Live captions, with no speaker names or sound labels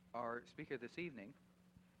Our speaker this evening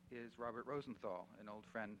is Robert Rosenthal, an old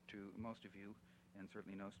friend to most of you, and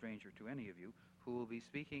certainly no stranger to any of you, who will be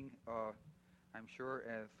speaking, I'm sure,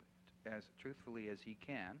 as truthfully as he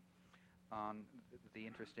can on the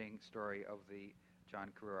interesting story of the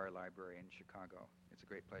John Kruar Library in Chicago. It's a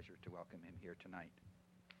great pleasure to welcome him here tonight.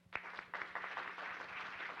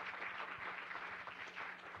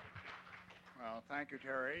 Well, thank you,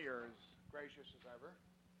 Terry. You're as gracious as ever.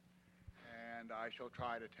 And I shall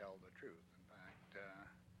try to tell the truth. In fact,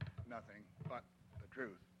 nothing but the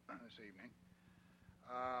truth this evening.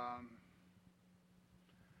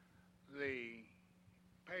 The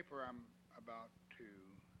paper I'm about to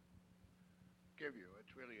give you,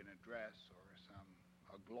 it's really an address or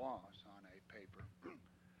a gloss on a paper,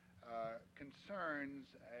 concerns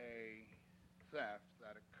a theft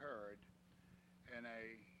that occurred in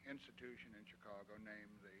a institution in Chicago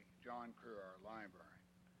named the John Kruar Library.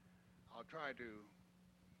 I'll state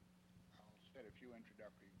a few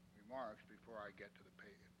introductory remarks before I get to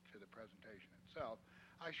the presentation itself.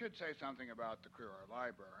 I should say something about the Kruar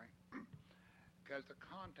Library, because it's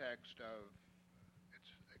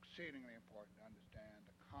exceedingly important to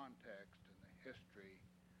understand the context and the history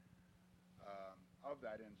of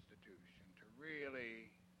that institution to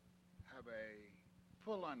really have a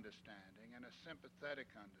full understanding and a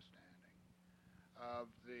sympathetic understanding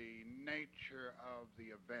of the nature of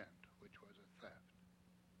the event, which was a theft.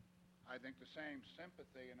 I think the same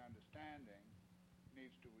sympathy and understanding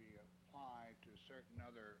needs to be applied to certain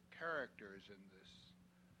other characters in this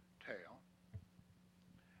tale.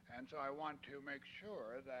 And so I want to make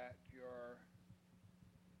sure that you're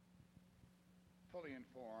fully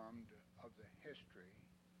informed of the history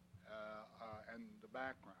and the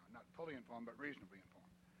background. Not fully informed, but reasonably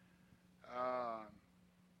informed.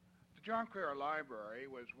 The John Kruar Library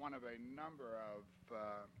was one of a number of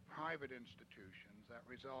private institutions that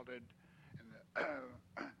resulted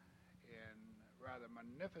in rather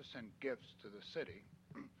magnificent gifts to the city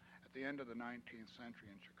at the end of the 19th century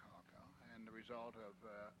in Chicago, and the result of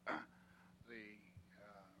the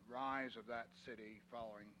rise of that city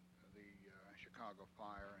following the Chicago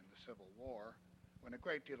fire and the Civil War, when a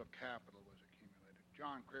great deal of capital was accumulated.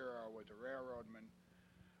 John Kruar was a railroadman,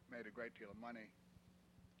 made a great deal of money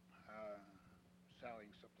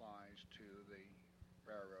selling supplies to the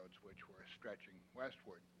railroads which were stretching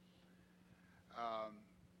westward.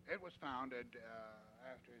 It was founded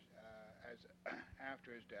after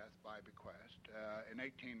his death by bequest in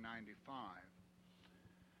 1895.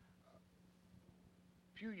 A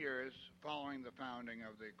few years following the founding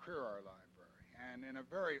of the Kruar Library, and in a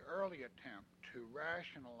very early attempt to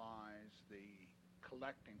rationalize the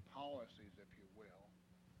collecting policies, if you will,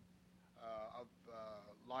 of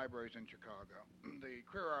libraries in Chicago, the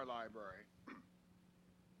Kruar Library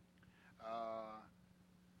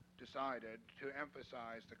decided to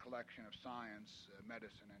emphasize the collection of science,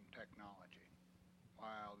 medicine, and technology,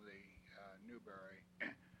 while the Newberry,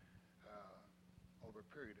 over a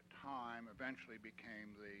period of time, eventually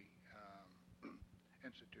became the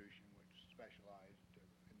institution which specialized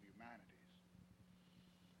in the humanities.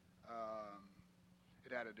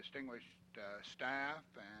 It had a distinguished staff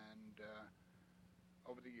and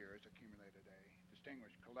over the years accumulated a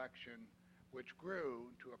distinguished collection which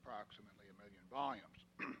grew to approximately 1 million volumes.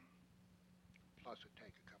 Plus it'd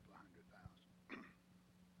take a couple of 100,000.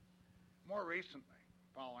 More recently,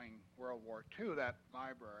 following World War II, that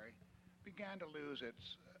library began to lose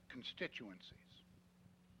its constituencies.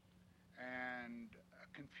 And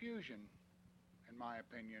confusion, in my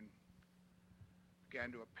opinion,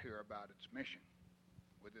 began to appear about its mission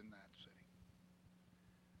within that city.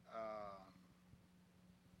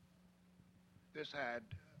 This had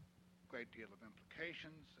a great deal of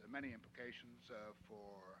implications, many implications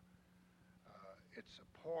for its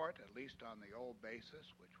support, at least on the old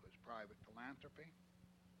basis, which was private philanthropy,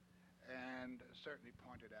 and certainly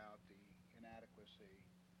pointed out the inadequacy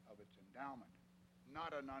of its endowment.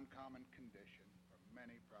 Not an uncommon condition for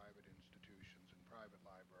many private institutions and private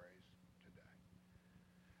libraries today.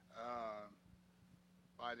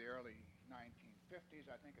 By the early 1950s,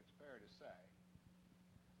 I think it's fair to say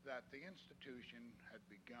that the institution had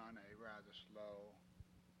begun a rather slow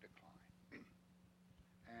decline.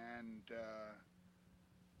 And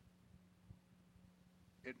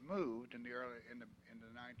it moved in the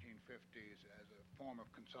 1950s as a form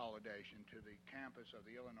of consolidation to the campus of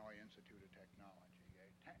the Illinois Institute of Technology, a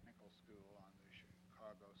technical school on the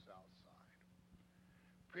Chicago South Side.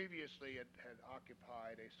 Previously, it had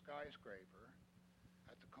occupied a skyscraper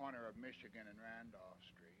at the corner of Michigan and Randolph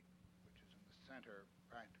Street, which is in the center,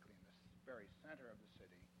 practically in the very center of the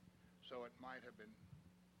city, so it might have been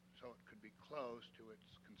so it could be close to its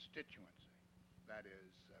constituency, that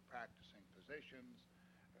is, practicing physicians,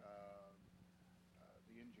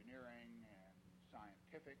 the engineering and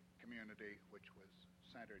scientific community, which was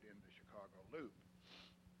centered in the Chicago Loop.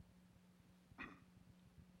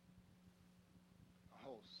 A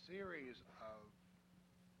whole series of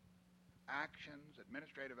actions,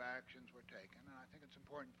 administrative actions were taken, and I think it's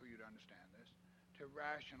important for you to understand this, to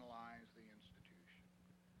rationalize the institution.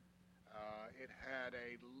 It had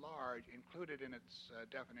a large, included in its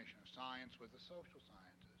definition of science, was the social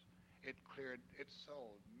sciences. It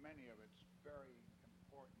sold many of its very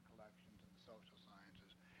important collections in the social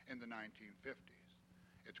sciences in the 1950s.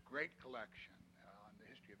 Its great collection on the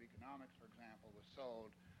history of economics, for example, was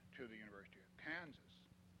sold to the University of Kansas.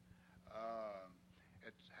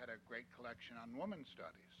 It's had a great collection on women's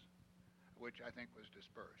studies, which I think was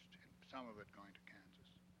dispersed, some of it going to Kansas.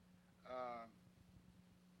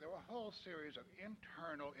 There were a whole series of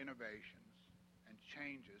internal innovations and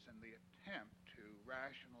changes in the attempt to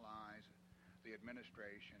rationalize the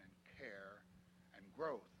administration and care and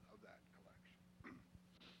growth of that collection.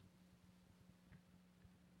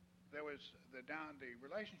 There was the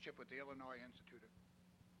relationship with the Illinois Institute of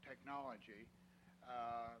Technology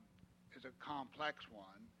is a complex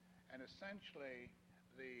one, and essentially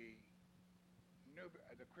the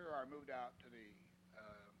Crerar moved out to the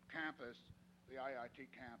campus, the IIT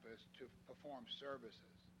campus, to perform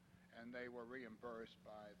services, and they were reimbursed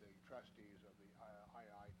by the trustees of the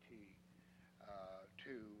IIT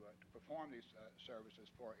to perform these services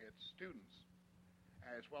for its students,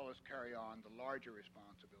 as well as carry on the larger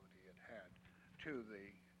responsibility it had to the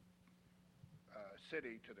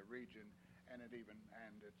city, to the region, and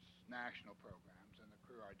its national programs. And the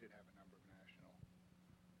Crerar did have a number of national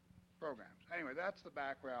programs. Anyway, that's the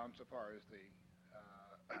background so far as the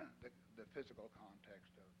physical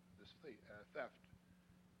context of this theft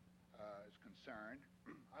is concerned.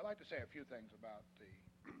 I'd like to say a few things about the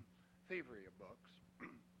thievery of books,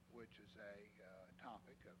 which is a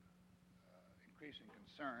topic of increasing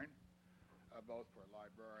concern both for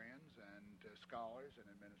librarians and scholars and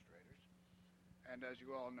administrators. And as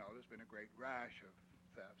you all know, there's been a great rash of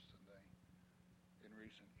thefts in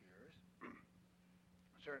recent years.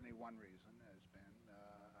 Certainly one reason has been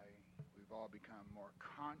we've all become more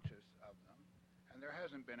conscious of them. And there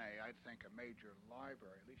hasn't been I think, a major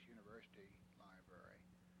library, at least university library,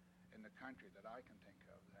 in the country that I can think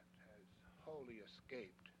of that has wholly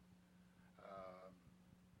escaped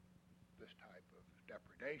this type of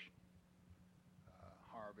depredation.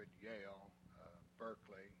 Harvard, Yale,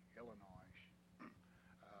 Berkeley, Illinois.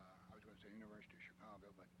 I was going to say University of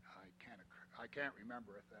Chicago, but I can't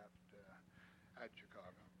remember a theft at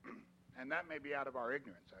Chicago. And that may be out of our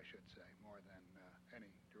ignorance, I should say, more than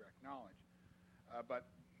any direct knowledge.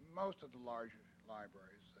 But most of the large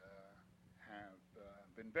libraries have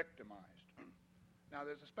been victimized. Now,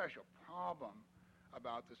 there's a special problem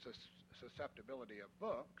about the susceptibility of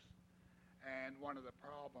books, and one of the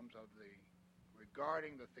problems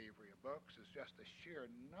regarding the thievery of books is just the sheer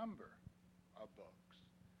number of books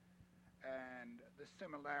and the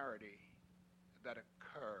similarity that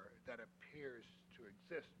appears to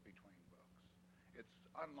exist between books. It's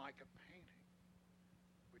unlike a painting,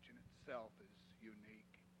 which in itself is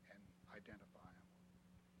unique and identifiable.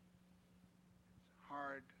 It's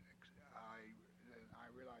hard. I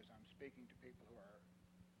realize I'm speaking to people who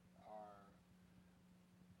are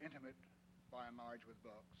intimate by and large with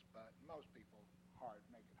books, but most people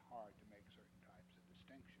make it hard to make certain types of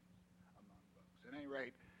distinctions among books. At any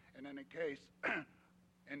rate, in any case,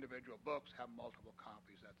 individual books have multiple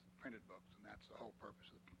copies. That's printed books, and that's the whole purpose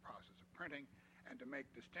of the process of printing. And to make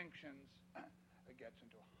distinctions, it gets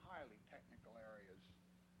into highly technical areas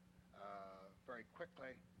very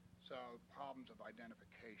quickly. So problems of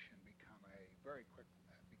identification become a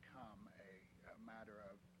matter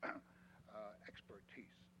of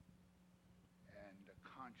expertise and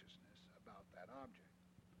consciousness about that object.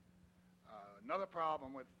 Another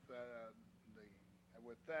problem with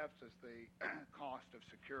thefts is the cost of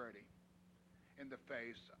security in the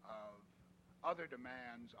face of other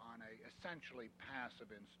demands on a essentially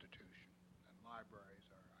passive institution. And libraries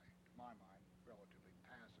are, to my mind, relatively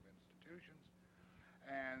passive institutions,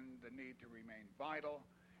 and the need to remain vital.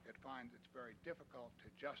 It finds it's very difficult to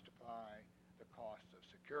justify the cost of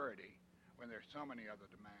security when there's so many other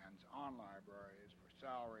demands on libraries for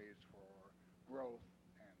salaries, for growth,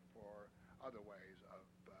 and for other ways of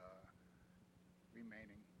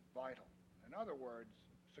remaining vital. In other words,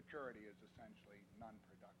 security is essentially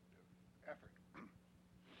non-productive effort.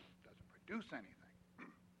 Doesn't produce anything.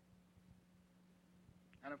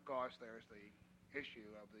 And of course, there's the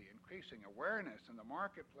issue of the increasing awareness in the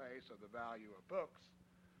marketplace of the value of books,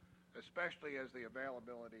 especially as the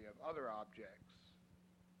availability of other objects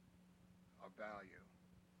of value,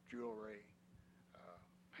 jewelry,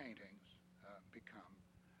 paintings, become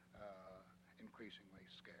increasingly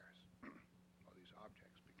scarce. Well, these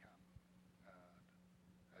objects become,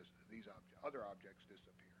 as these other objects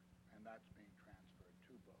disappear, and that's being transferred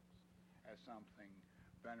to books as something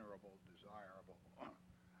venerable, desirable,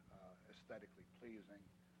 aesthetically pleasing,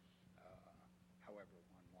 however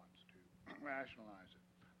one wants to rationalize it.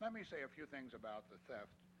 Let me say a few things about the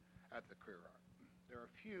theft at the Queer Art. There are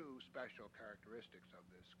a few special characteristics of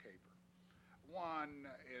this caper. One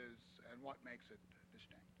is, and what makes it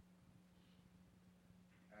distinct.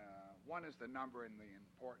 One is the number and the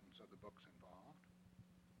importance of the books involved.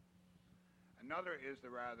 Another is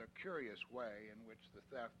the rather curious way in which the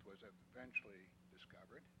theft was eventually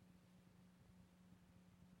discovered.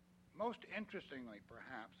 Most interestingly,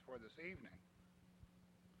 perhaps, for this evening,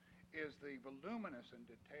 is the voluminous and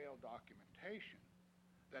detailed documentation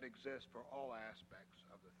that exists for all aspects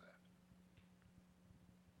of the theft.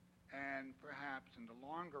 And perhaps in the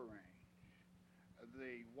longer range,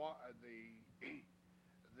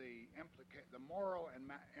 the moral and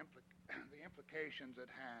the implications it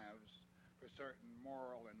has for certain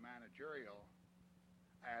moral and managerial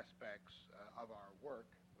aspects of our work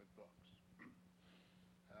with books,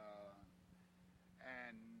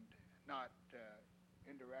 and not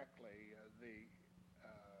indirectly the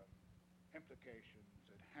implications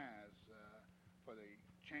it has for the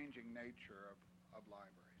changing nature of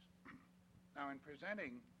libraries. Now, in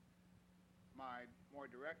presenting my more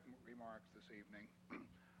direct remarks this evening,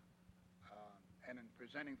 and in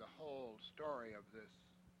presenting the whole story of this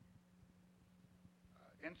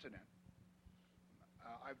incident,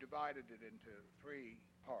 I've divided it into three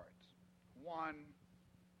parts. One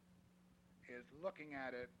is looking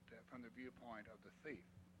at it from the viewpoint of the thief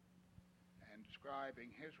and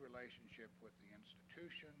describing his relationship with the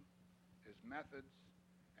institution, his methods,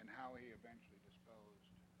 and how he eventually disposed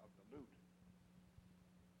of the loot.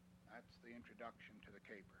 That's the introduction to the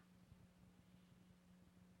caper.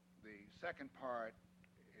 The second part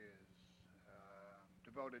is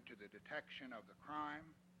devoted to the detection of the crime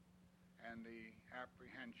and the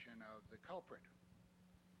apprehension of the culprit.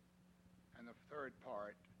 And the third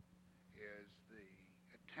part is the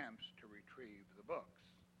attempts to retrieve the books.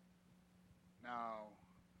 Now,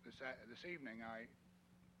 this evening I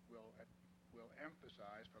will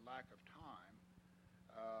emphasize, for lack of time,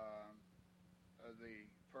 the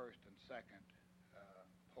first and second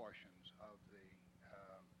portions of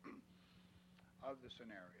the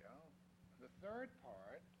scenario. The third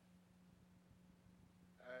part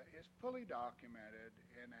is fully documented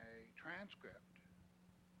in a transcript,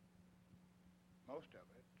 most of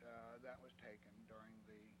it, that was taken during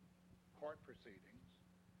the court proceedings,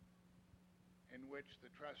 in which the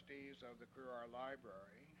trustees of the Queer Art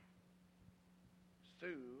Library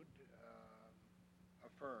sued a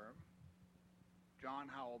firm, John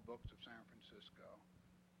Howell Books of San Francisco,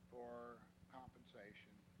 for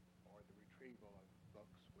compensation for the retrieval of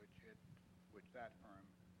books which that firm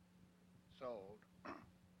sold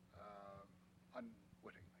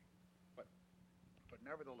unwittingly, but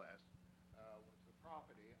nevertheless was the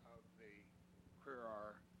property of the Queer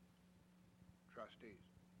Art trustees.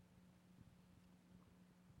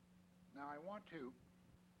 Now, I want to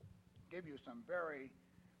give you some very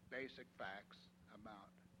basic facts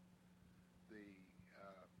about the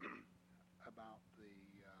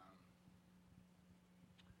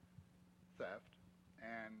theft,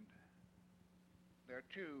 and there are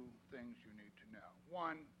two things you need to know.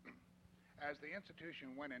 One, as the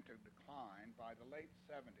institution went into decline, by the late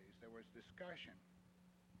 70s, there was discussion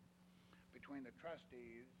between the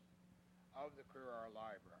trustees of the Queer Art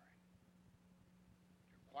Library,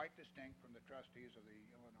 quite distinct from the trustees of the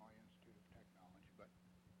Illinois Institute of Technology, but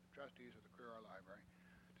the trustees of the Queer Art Library,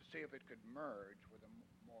 to see if it could merge with a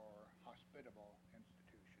more hospitable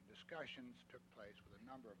institution. Discussions took place with a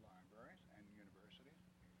number of libraries and universities,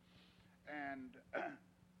 and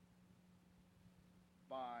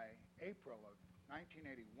by April of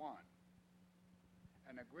 1981,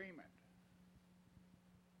 an agreement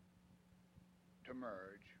to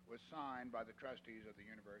merge was signed by the trustees of the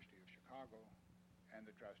University of Chicago and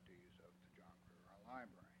the trustees of the John Queer Art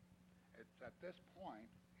Library. It's at this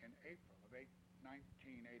point, in April of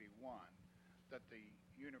 1981, that the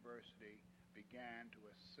university began to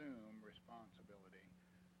assume responsibility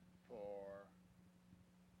for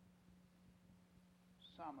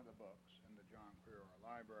some of the books in the John Queer Art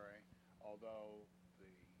Library, although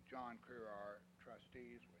the John Queer Art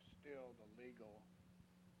trustees were still the legal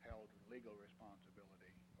held legal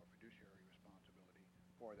responsibility or fiduciary responsibility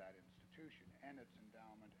for that institution and its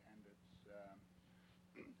endowment and its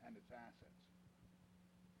assets.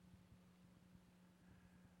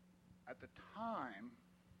 At the time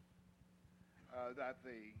that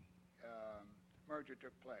the merger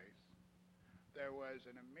took place, there was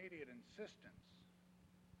an immediate insistence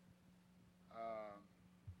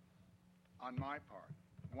on my part,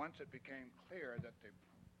 once it became clear that the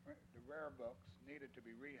rare books needed to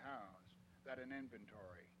be rehoused, that an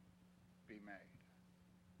inventory be made.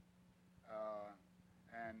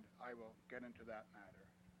 And I will get into that matter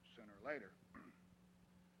sooner or later.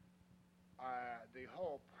 The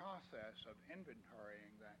whole process of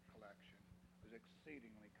inventorying that collection was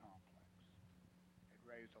exceedingly complex. It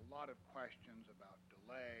raised a lot of questions about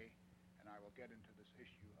delay, and I will get into this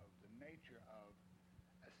issue of the nature of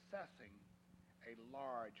assessing a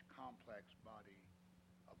large, complex body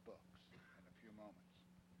of books in a few moments.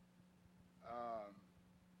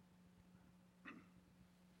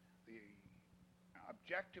 The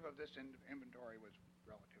objective of this inventory was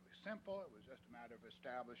relatively simple. It was just a matter of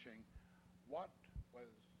establishing what was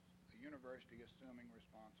the university assuming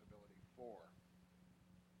responsibility for,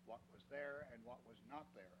 what was there and what was not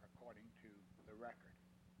there according to the record.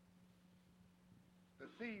 The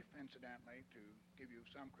thief, incidentally, to give you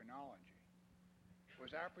some chronology,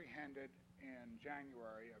 was apprehended in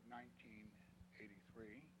January of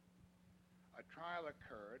 1983. A trial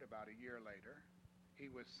occurred about a year later. He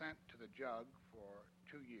was sent to the jug for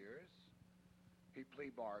 2 years. He plea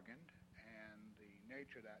bargained, and the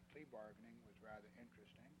nature of that plea bargaining was rather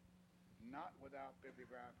interesting, not without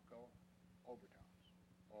bibliographical overtones,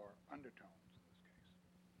 or undertones in this case.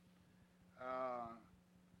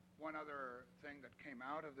 One other thing that came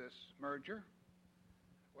out of this merger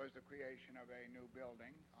was the creation of a new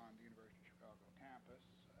building on the University of Chicago campus.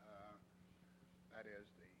 That is,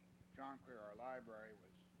 the John Crerar Library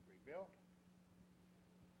was rebuilt,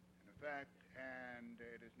 in effect, and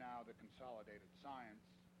it is now the Consolidated Science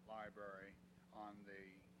Library on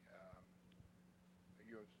the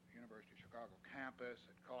University of Chicago campus.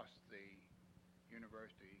 It cost the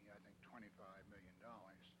university, I think, $25 million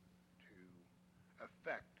to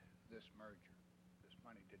effect this merger. This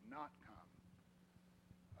money did not come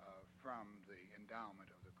from the endowment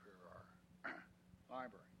of the Crerar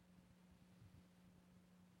Library.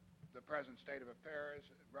 The present state of affairs,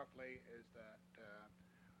 roughly, is that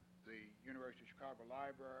the University of Chicago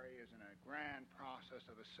Library is in a grand process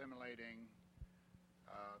of assimilating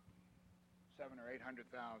 700,000 or 800,000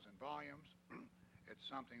 volumes. It's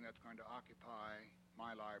something that's going to occupy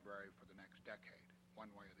my library for the next decade, one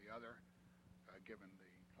way or the other, given the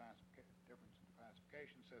difference in the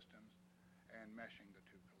classification systems and meshing the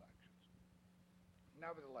two collections.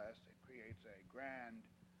 Nevertheless, it creates a grand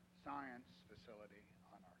science facility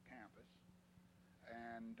on our campus,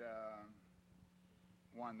 and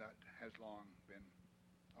one that has long been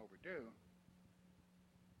overdue.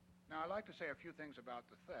 Now, I'd like to say a few things about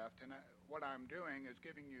the theft, and what I'm doing is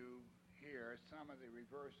giving you here some of the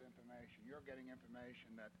reverse information. You're getting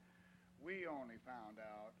information that we only found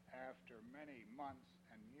out after many months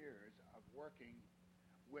and years of working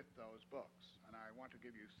with those books, and I want to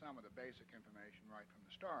give you some of the basic information right from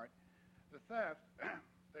the start. The theft,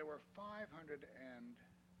 there were 500 and...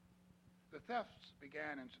 The thefts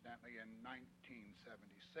began, incidentally, in 1976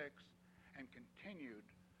 and continued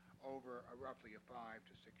over roughly a 5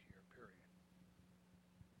 to 6 year period.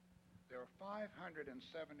 There were 572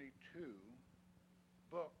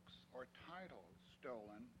 books or titles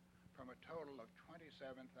stolen from a total of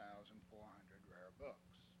 27,400 rare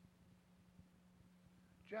books.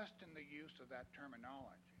 Just in the use of that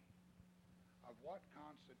terminology of what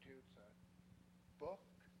constitutes a book,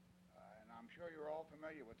 and I'm sure you're all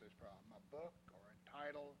familiar with this problem, a book or a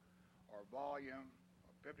title or volume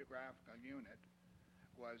or bibliographical unit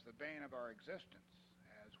was the bane of our existence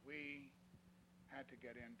as we had to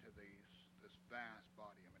get into this vast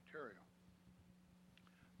body of material.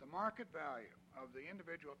 The market value of the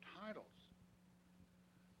individual titles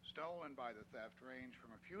stolen by the theft ranged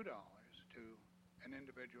from a few dollars to an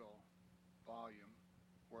individual volume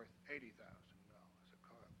worth $80,000,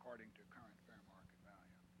 according to current fair market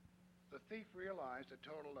value. The thief realized a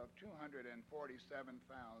total of $247,000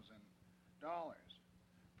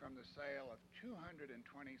 from the sale of 226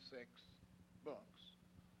 books,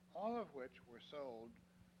 all of which were sold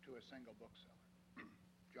to a single bookseller,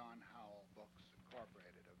 John Howell Books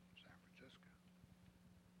Incorporated of San Francisco.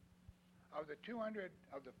 Of the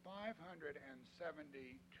 572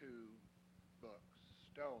 books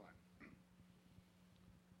stolen,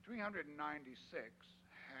 396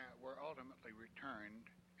 were ultimately returned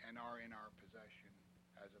and are in our possession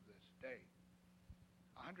as of this date.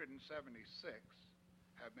 176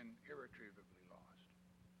 have been irretrievably lost.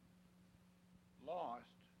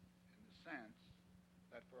 Lost in the sense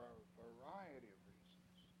that for a variety of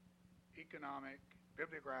reasons, economic,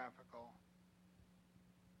 bibliographical,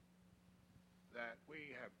 that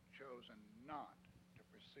we have chosen not to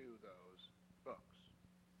pursue those books.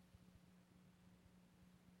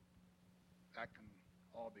 That can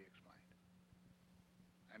all be explained.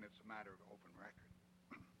 And it's a matter of open record.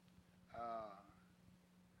 A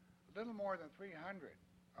little more than 300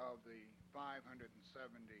 of the 572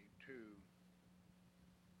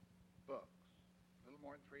 books, a little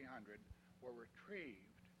more than 300, were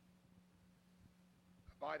retrieved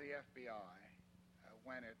by the FBI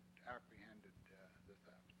when it apprehended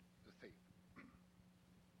the thief.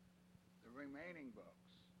 The remaining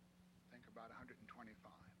books, I think about 125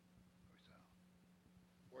 or so,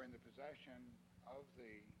 were in the possession of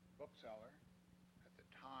the bookseller at the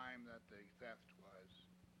time that the theft was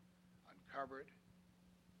uncovered,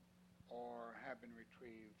 or have been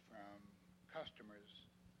retrieved from customers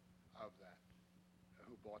of that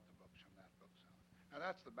who bought the books from that bookseller. Now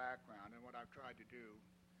that's the background, and what I've tried to do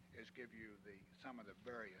is give you some of the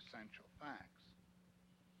very essential facts.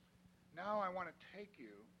 Now I want to take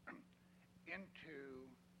you into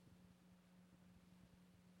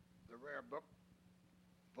the rare book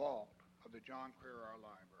vault of the John Grier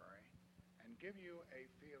Library and give you a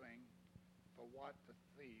feeling for what the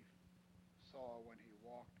thief saw when he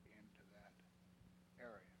walked into that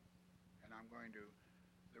area. And I'm going to,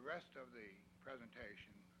 the rest of the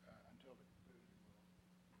presentation until the conclusion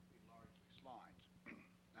will be largely slides.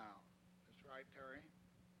 Now, is this right, Terry?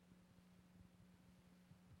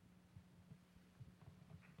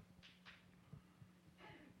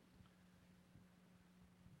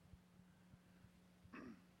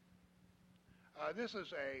 This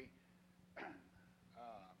is a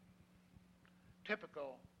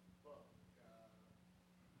typical book.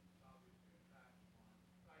 Obviously attached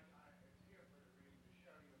one. It's here for the reason to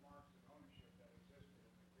show you the marks of ownership that existed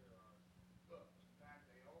in the Grier books. In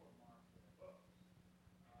fact, they overmarked their books.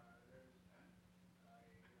 There's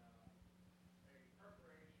a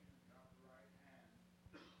perforation in the upper right hand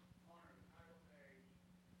corner of the title page,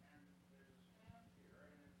 and there's a stamp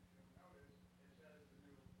here, and if you'll notice, it says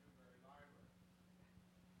the Newberry Library.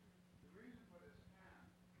 The reason for this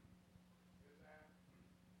stamp is that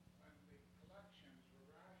when the collections were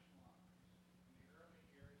rationalized in the early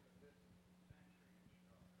years of this century in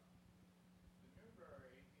Chicago, the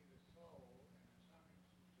Newberry either sold and in some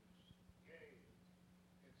instances gave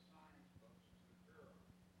its science books to the Grier.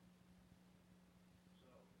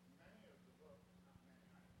 So many of the books,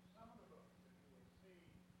 not many, some of the books that you will see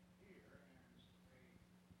here, and a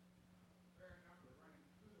fair number running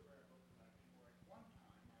through the rare book collection, were at one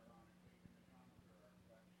time, ironically, in the John Grier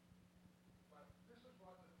collection. But this is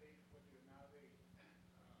what the thief would do. Now, the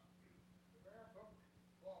rare book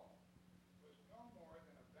vault was no more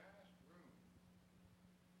than a vast room,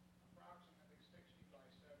 approximately 60 by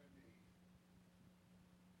 70 feet,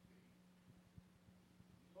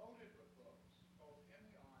 loaded with books, both in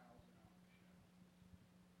the aisles and on the shelves,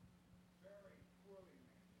 very poorly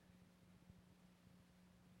maintained in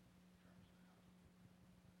terms of housing.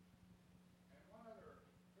 And one other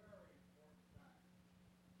very important fact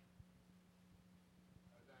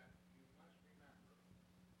that you must remember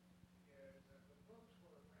is that the books were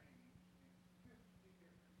arranged in 50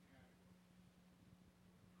 different categories.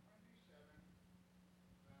 27,000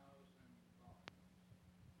 volumes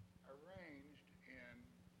arranged in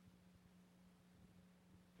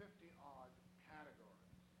 50-odd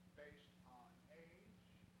categories based on age,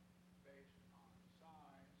 based on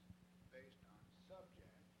size, based on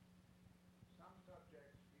subject, some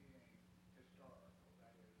subjects being historical,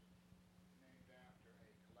 that is, named after a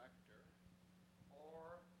collector,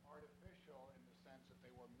 or artificial in the sense that they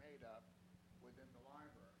were made up within the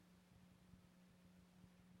library.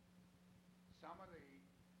 Some of the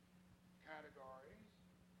categories,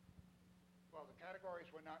 well, the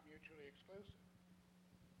categories were not mutually exclusive.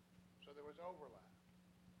 So there was overlap.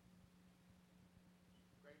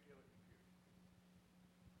 Great deal of confusion.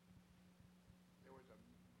 There was a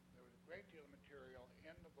great deal of material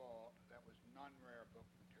in the vault that was non-rare book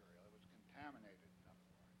material. It was contaminated, in other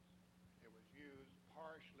words. It was used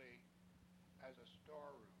partially as a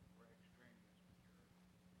storeroom for extraneous material.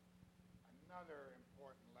 Another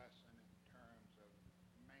important lesson in terms of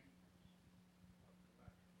maintenance of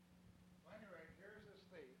collection. Well, at any rate, here's this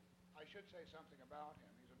thief. I should say something about him.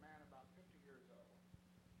 He's a man about 50 years old.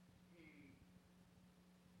 He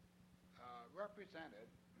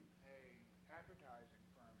represented a advertising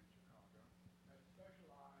firm in Chicago that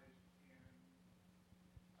specialized in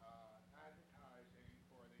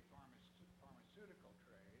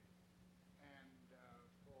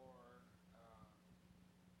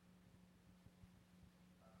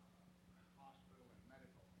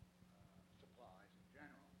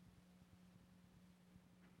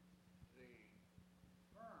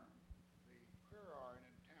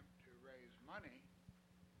money,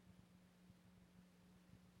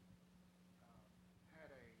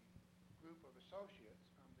 had a group of associates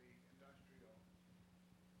from the industrial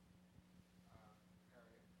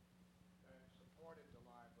area that supported the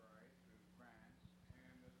library through grants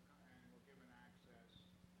and were given access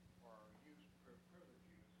or privilege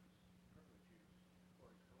use for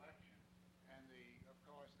its collection. And of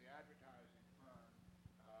course, the advertising firm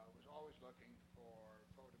was always looking for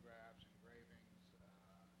photographs, engravings,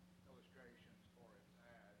 illustrations for its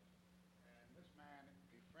ads. And this man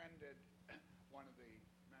befriended one of the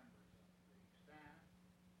members of the staff,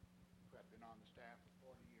 who had been on the staff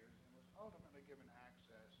for 40 years, and was ultimately given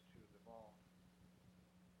access to the vault.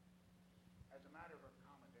 As a matter of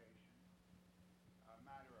accommodation, a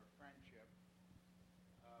matter of friendship,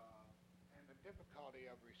 and the difficulty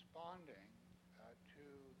of responding to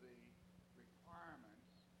the requirements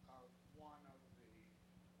of one of the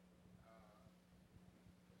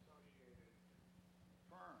associated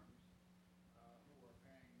firms who were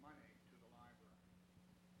paying money to the library.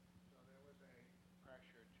 So there was a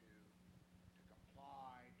pressure to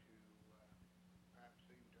comply, to perhaps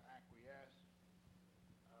even to acquiesce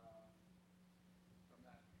from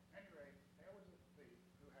that. At any rate, there was a thief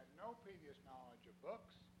who had no previous knowledge of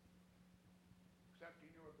books, except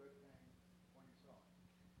he knew a good thing when he saw it.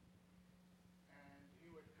 And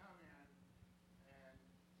he would come in and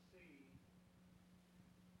see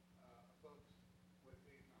books with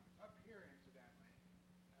these numbers. Up here, incidentally,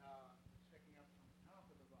 sticking up from the top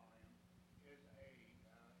of the volume, is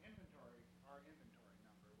our inventory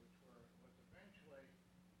number, which was eventually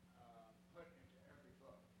put into every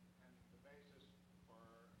book, and the basis for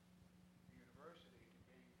the university to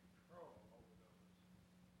gain control over those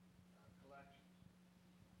collections.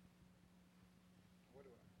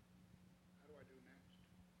 How do I do next?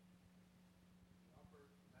 Upper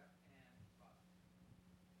left-hand button.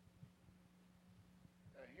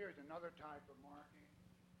 Here's another type of marking.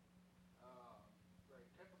 Very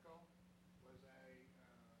typical was a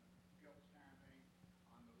gilt stamping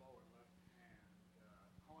on the lower left-hand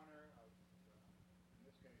corner of, in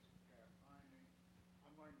this case, calf binding.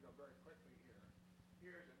 I'm going to go very quickly here.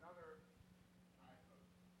 Here's another type of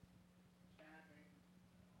stamping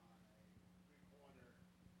on a three-quarter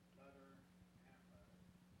leather, half leather,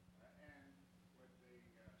 and with the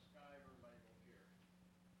Skyver label here.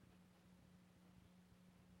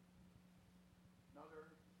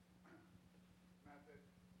 Another method,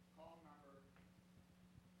 call number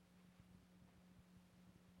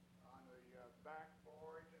on the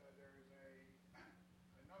backboard. There's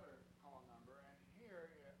another call number, and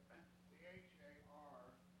here the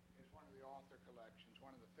HAR is one of the author collections,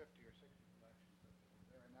 one of the 50 or 60 collections that are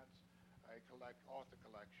there, and that's a author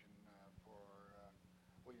collection for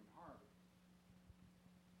William Harvey.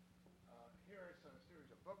 Here is a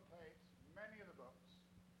series of book plates. Many of the books,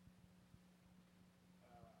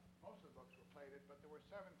 most of the books were plated, but there were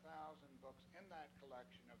 7,000 books in that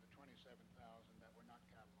collection of the 27,000 that were not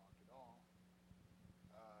cataloged at all,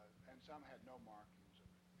 and some had no markings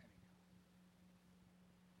of any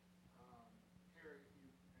kind. Here,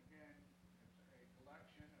 again, it's a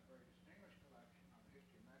collection, a very distinguished collection on the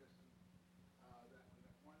history of medicine that was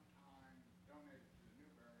at one time donated to the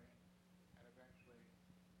Newberry and eventually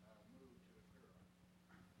moved to the Crerar.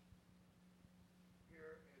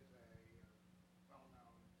 Here is a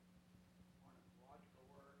well-known ornithological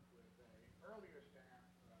work with an earlier stamp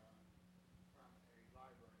from a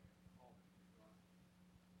library in Albany, New York.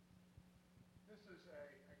 This is,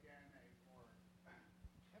 again, a more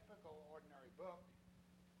typical ordinary book.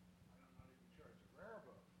 I'm not even sure it's a rare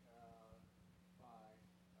book by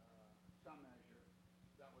some measure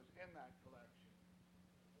that was in that collection,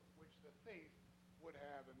 which the thief would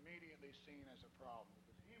have immediately seen as a problem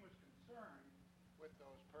because he was concerned with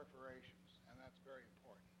those perforations, and that's very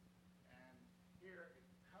important. And here it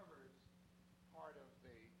covers part of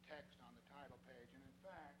the text on the title page, and in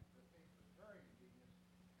fact, the thief was very ingenious,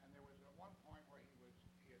 and there was at one point where he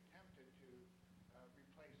attempted to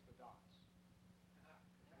replace the dots.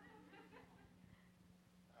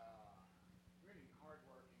 Really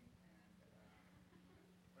hardworking,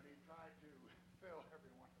 but he tried to fill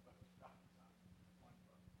every one of those dots on one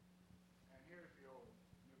book. And here's the old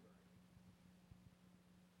Newberry.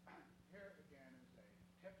 Here again is a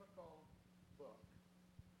typical book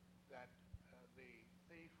that the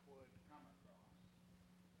thief would come across.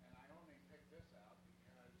 And I only picked this out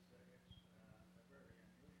because it's a very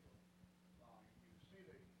unusual volume. You see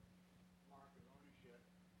the mark of ownership.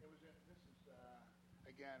 This is,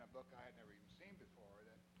 again, a book I had never even seen before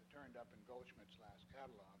that turned up in Goldschmidt's last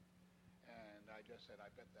catalog. And I just said,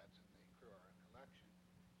 I bet that's in the Crerar collection.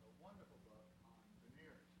 A wonderful book on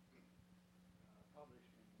veneers.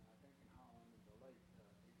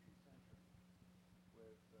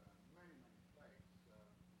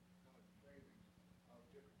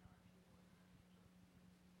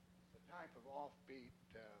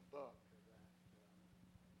 book that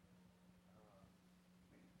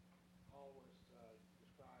Hall was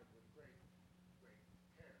described with great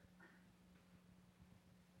care.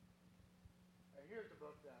 Here's the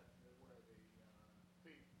book that where the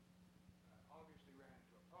thief obviously ran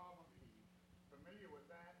into a problem. He's familiar with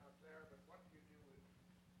that up there, but what do you do with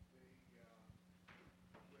the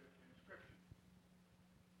with inscription?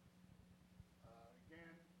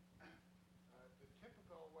 Again, the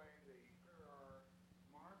typical way the Führer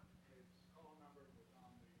marked his call number was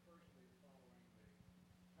on the first leaf following the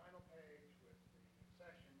title page with the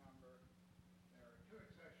accession number. There are two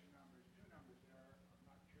accession numbers, two numbers there.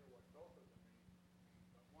 I'm not sure what both of them mean,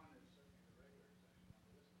 but one is certainly the regular accession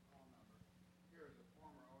number. This is the call number. Here is the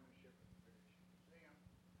former ownership of the British Museum,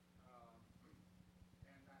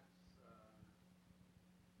 and that's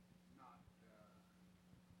not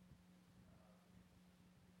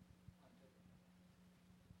untypical.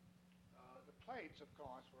 The plates, of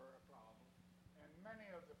course, were a problem, and many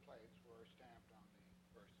of the plates were stamped on the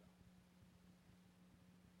verso.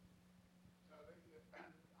 So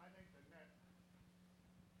I think the net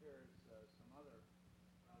here's some other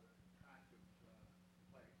rather attractive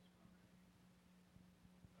plates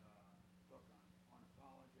from a book on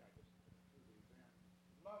ornithology. I just threw these in.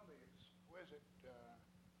 Lovely, exquisite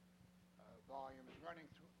volumes running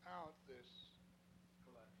throughout this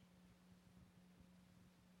collection.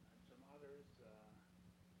 And some others.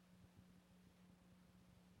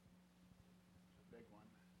 It's a big one.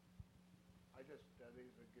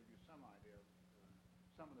 These will give you some idea of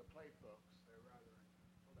some of the plate books. They're rather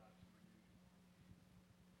pulled out some unusual.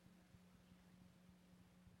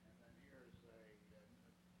 And then here's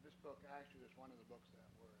this book actually is one of the books that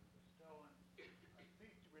were stolen. A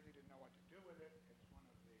thief really didn't know what to do with it. It's one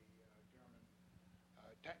of the German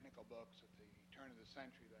technical books at the turn of the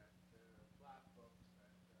century, that flap books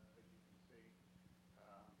that, as you can see,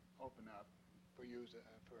 open up for use.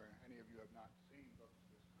 For any of you who have not seen books of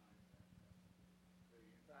this kind,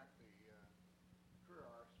 in fact, the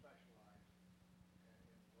Führer specialized in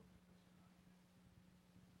books of this kind.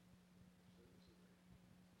 So this is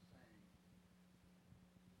the same.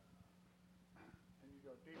 And you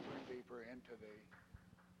go deeper and deeper into the.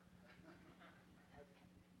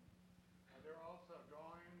 There are also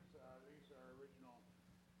drawings. These are original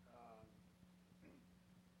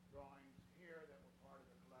drawings here that were part of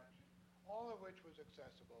the collection, all of which was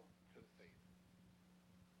accessible to the thief.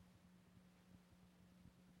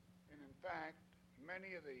 And in fact,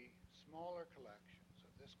 many of the smaller collections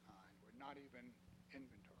of this kind were not even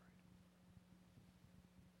inventoried.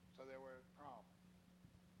 So there were problems.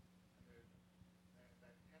 And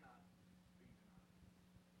that cannot be denied.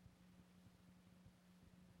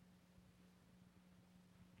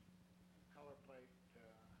 Color plate,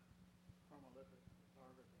 chromolithic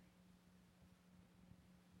lithography.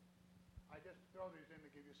 I just throw these in to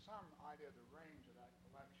give you some idea of the range of that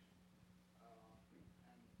collection.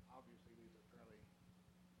 And obviously these are fairly...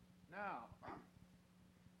 Now,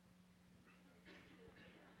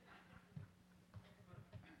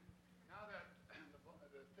 now that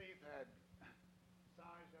the thief had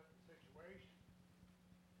sized up the situation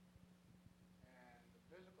and the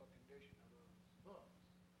physical condition of those books,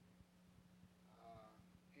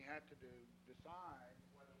 he had to decide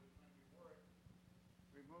whether it was going to be worth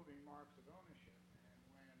removing marks of ownership.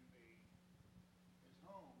 And when his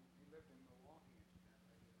home, he lived in Milwaukee,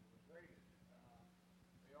 incidentally, was raided,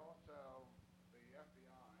 they also, the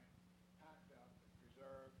FBI, packed up and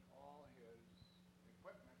preserved all his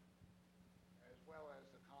equipment as well as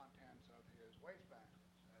the contents of his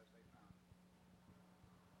wastebaskets as they found it.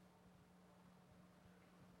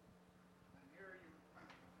 And here you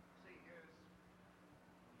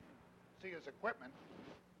see his equipment: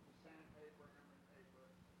 sandpaper, emery paper,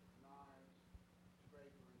 knives,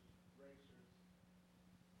 scrapers, racers,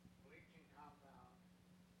 bleaching compound,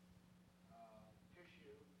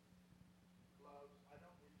 tissue, gloves.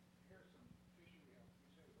 Here's some tissue we have. You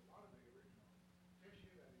see, there's a lot of the original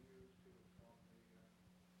tissue that he used to form the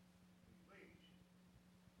bleach.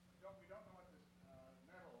 We don't know what this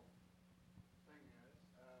metal thing is.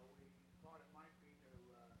 We thought it might be to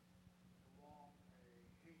warm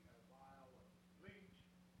a vial of bleach,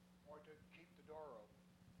 or to keep the door open.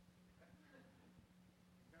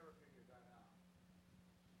 We've never figured that out.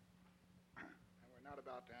 And we're not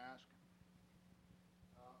about to ask him.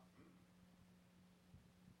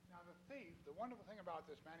 Now the thief, the wonderful thing about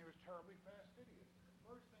this man, he was terribly fastidious. The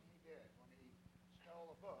first thing he did when he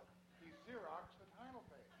stole a book, he Xeroxed the title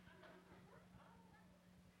page.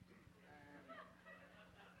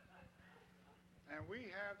 And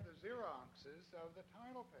we have the Xeroxes of the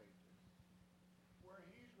title pages where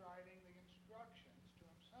he's writing the instructions to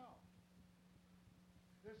himself.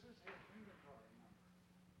 This is his inventory number,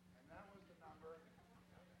 and that was the number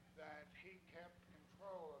that he kept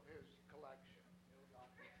control of his collection.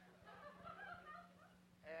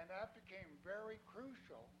 And that became very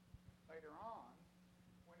crucial later on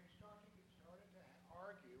when he started to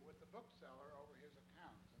argue with the bookseller over his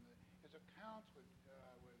accounts. And his accounts with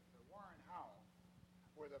Warren Howell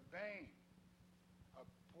were the bane of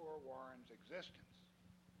poor Warren's existence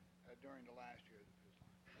during the last years of his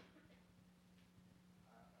life.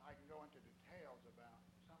 I can go into details about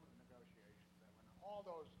some of the negotiations that went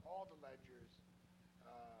on. All the ledgers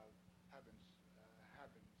have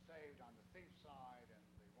been saved on the thief side, and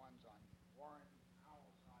the ones on Warren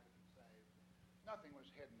Howell's side have been saved. Nothing was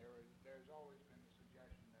hidden. There's always been the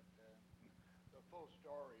suggestion that the full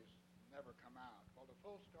stories never come out. Well, the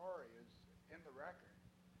full story is in the record,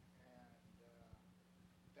 and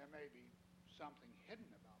there may be something hidden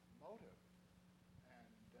about motive,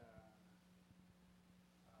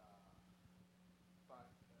 but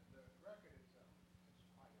the record itself is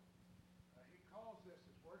quite open. He calls this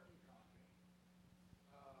his working copy.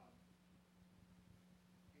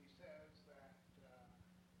 He says that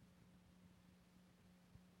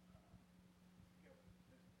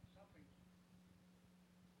something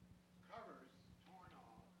covers torn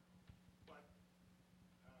off, but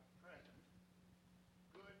present,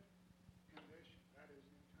 good condition. That is,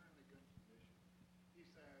 internally good condition. He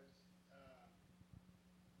says,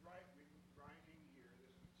 writing here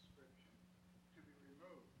this inscription, to be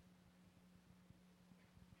removed.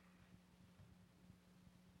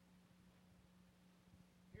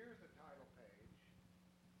 Here's the title page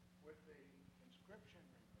with the inscription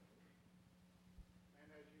removed, and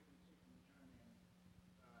as you can see from the German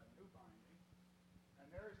new binding, and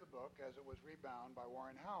there's the book as it was rebound by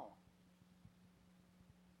Warren Howell.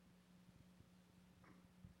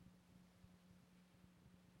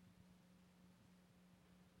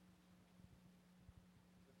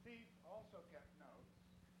 The thief also kept notes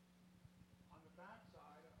on the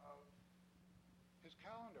backside of his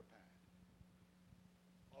calendar pad.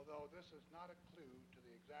 Although this is not a clue to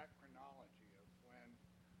the exact chronology of when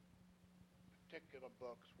particular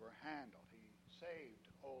books were handled. He saved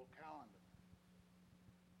old calendar pads.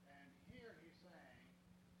 And here he's saying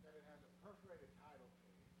that it has a perforated title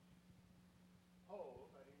page, hold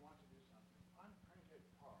that he wants to do something, unprinted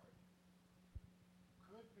part,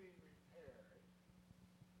 could be repaired,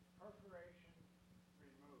 perforation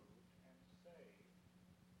removed and saved,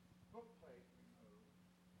 bookplate removed,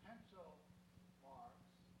 pencil marks,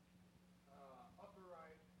 upper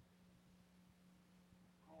right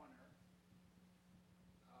corner,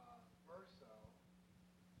 verso,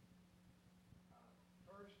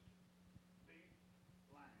 first leaf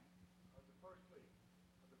blank, or the first leaf,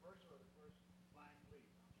 or the verso of the first blank leaf,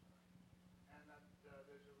 I'm sorry. And that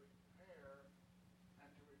there's a repair, and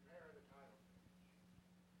to repair the title page.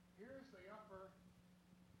 Here's the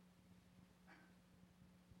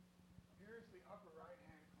upper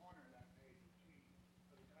right-hand corner of that page which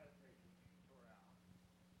of the title page which he tore out.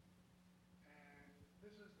 And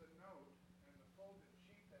this is the note and the folded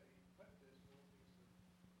sheet that he put this little piece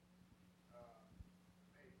of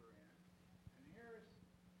paper in. And here's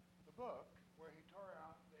the book where he tore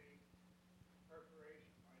out the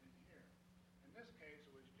perforation right in here. In this case,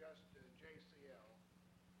 it was just JCL,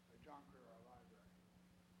 John Carrera Library.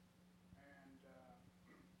 And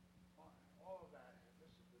all of that,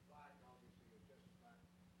 this is the black, obviously, is just a black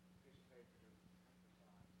piece of paper to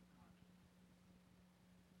emphasize the content.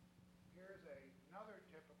 Here's another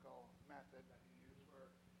typical method that he used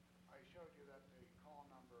where I showed you that the call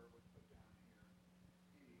number was put down here.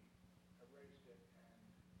 He erased it, and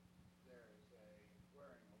there's a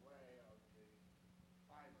wearing away of the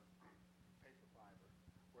fiber, paper fiber,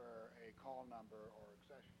 where a call number or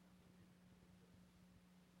accession number exists.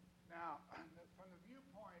 Now, from the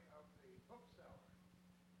viewpoint of the bookseller,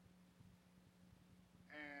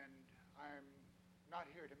 and I'm not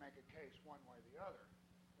here to make a case one way or the other,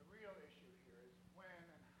 the real issue here is when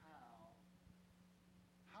and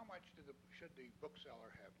how much should the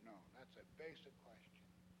bookseller have known? That's a basic question.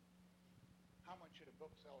 How much should a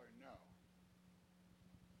bookseller know?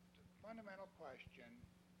 It's a fundamental question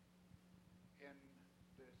in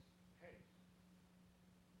this case.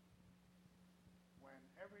 When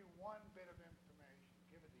every one bit of information,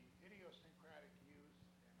 given the idiosyncratic use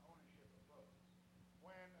and ownership of books,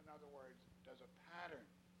 when, in other words, does a pattern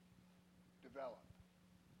develop?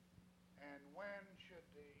 And when should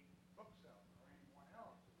the bookseller, or anyone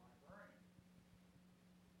else, a librarian,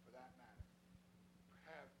 for that matter,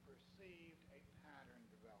 have perceived a pattern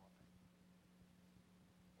developing?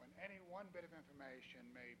 When any one bit of information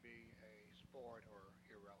may be a sport or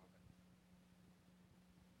irrelevant.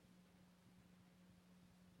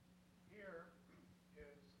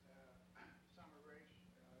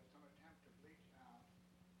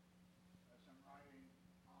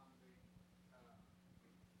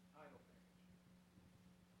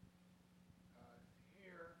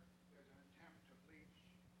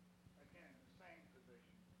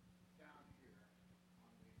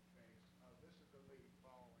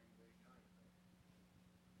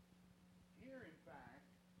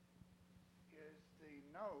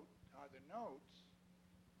 are the notes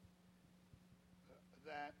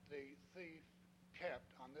that the thief kept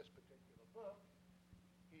on this particular book.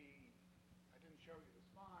 I didn't show you the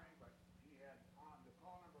spine, but he had on, the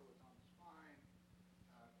call number was on the spine,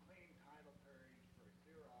 clean title page for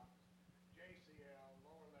Xerox, JCL,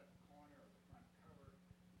 lower left corner of the front cover,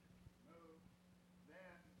 move.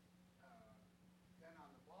 Then on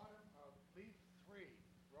the bottom of leaf 3,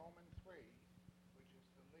 Roman 3, which is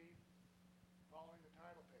the leaf following the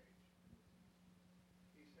title page,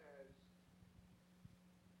 he says,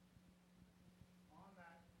 on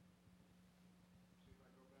that, see if I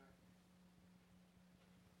go back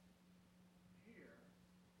here,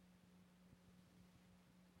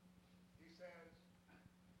 he says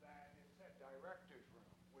that it said director's room,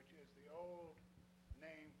 which is the old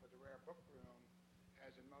name for the rare book room,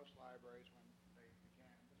 as in most libraries when they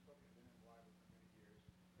began. This book had been in the library for many years.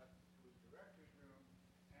 That was director's room,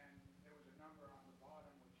 and there was a number on the bottom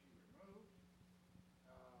which he removed,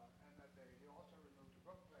 and that he also removed the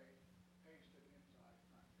book plate, pasted inside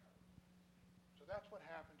front cover. So that's what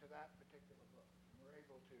happened to that particular book, and we're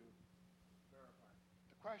able to verify.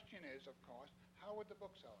 The question is, of course, how would the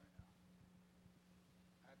bookseller know?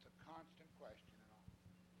 That's a constant question in all.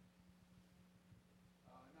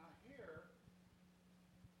 Now here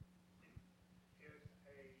is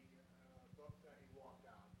a book that he walked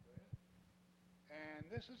out with, and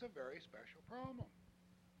this is a very special problem.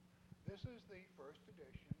 This is the first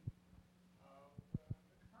edition of the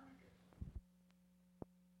Copernicus.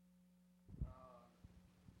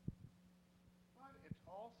 But it's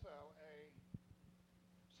also a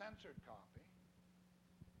censored copy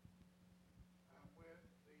with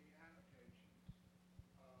the annotations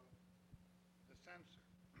of the censor.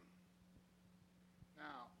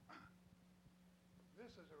 Now,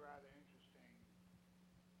 this is a rather interesting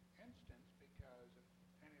instance because if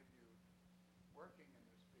any of you working in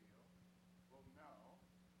this field will know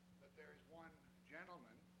that there's one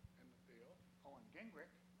gentleman in the field, Owen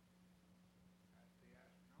Gingrich, at the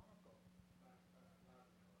Astronomical Laboratory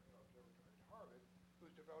or Observatory at Harvard,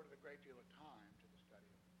 who's devoted a great deal of time to the study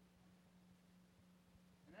of it.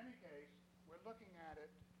 In any case, we're looking at it,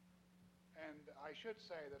 and I should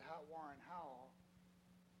say that Warren Howell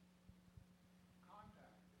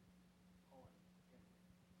contacted Owen Gingrich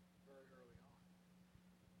very early on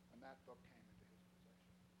when that book came into his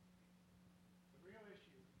possession. The real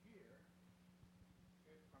issue here,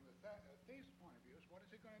 from the thief's point of view, is what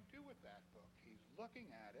is he going to do with that book? He's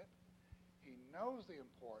looking at it. He knows the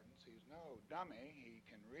importance. He's no dummy. He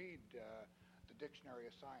can read the Dictionary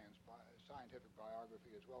of Science, scientific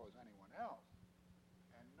biography, as well as anyone else,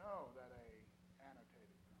 and know that a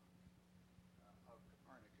annotated drawing of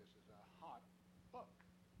Copernicus is a hot book,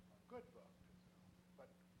 a good book to sell. But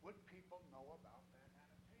would people know about that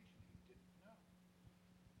annotation? He didn't know.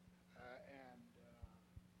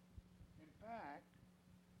 In fact,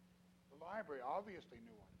 the library obviously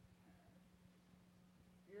knew what it had.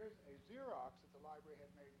 Here's a Xerox that the library had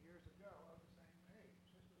made years ago of the same page.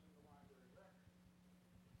 This was in the library record.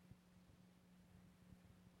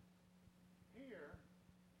 Here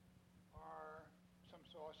are some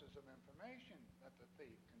sources of information that the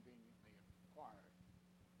thief conveniently acquired.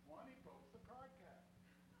 One, he pulls the card cap,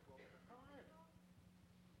 pulls the card.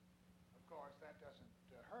 Of course, that doesn't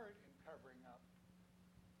hurt in covering up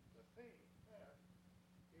the thief.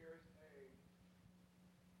 Here's a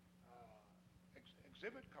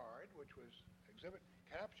exhibit card, which was exhibit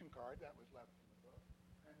caption card that was left in the book,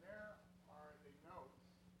 and there are the notes.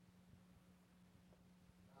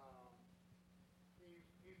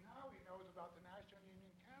 He knows about the National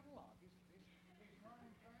Union catalog. He's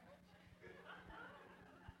running fast.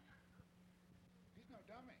 He's no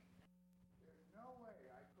dummy. There's no way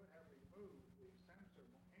I could have removed the censor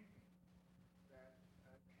inking that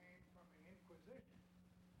came from the Inquisition.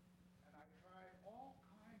 And I tried all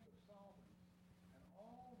kinds of solvents and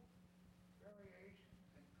all variations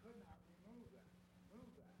and could not remove that.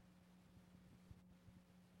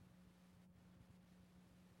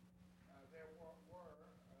 There were a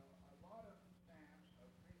lot of stamps of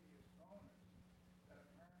previous owners that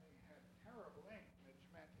apparently had terrible ink, which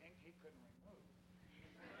meant ink he couldn't remove.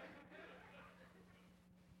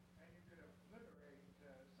 And you could obliterate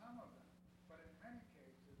some of them, but in many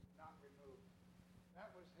cases not remove them.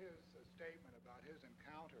 That was his statement about his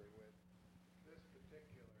encounter with this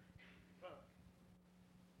particular book.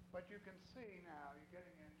 But you can see now you're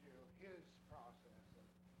getting into his process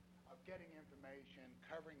of getting information,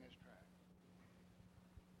 covering his tracks.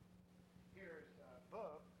 Here's a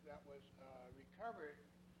book that was recovered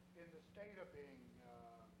in the state of being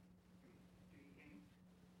de-inked,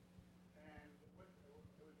 and it was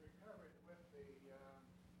recovered with the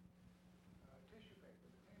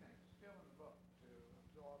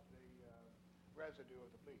residue of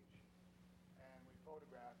the bleach. And we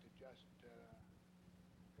photographed it just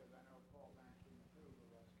because I know Paul Banks wouldn't approve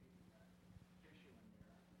of us keeping that tissue in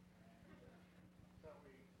there. And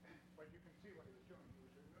but you can see what he was doing. He was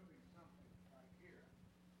removing something right here.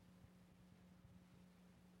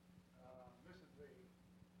 This is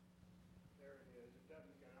there it is. It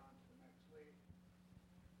doesn't get on to the next leaf.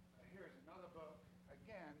 Here's another book.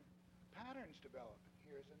 Again, patterns developing.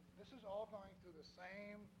 This is all going through the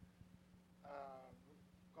same,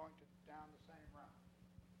 down the same route.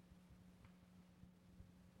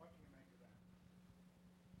 What do you make of that?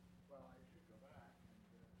 Well, I should go back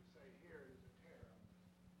and to say here is a tear on this.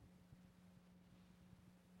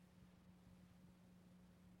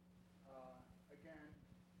 Again,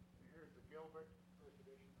 here's the Gilbert first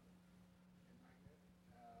edition in Magnet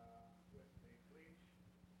with the bleach.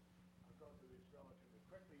 I'll go through these relatively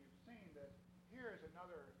quickly. You've seen that here is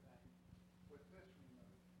another thing with this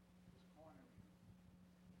removed, this corner removed.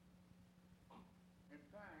 In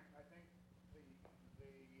fact, I think the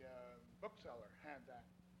bookseller had that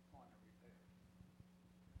corner repaired.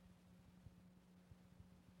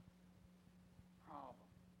 Problem.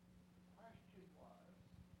 Question was,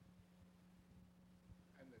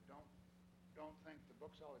 and don't think the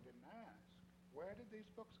bookseller didn't ask, where did these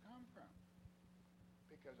books come from?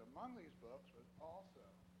 Because among these books was also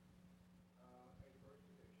a first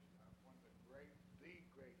edition of one of the great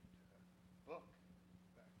book,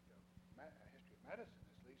 in fact, history of medicine,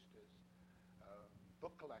 at least as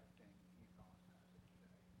book collecting ethos has it today,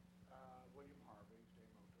 William Harvey's De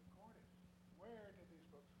Motu Cordis. Where did these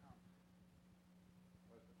books come from?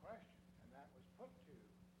 Was the question, and that was put to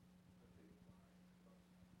the thief by the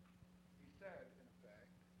bookseller. He said, in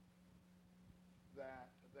effect, that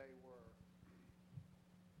they were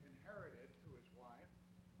inherited through his wife,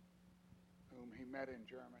 whom he met in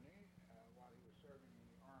Germany while he was serving in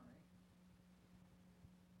the army,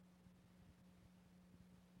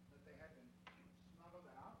 that they had been smuggled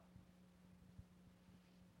out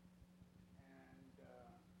and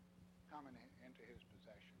come into his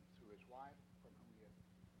possession through his wife, from whom he had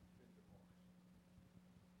been divorced.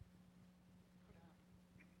 Could happen.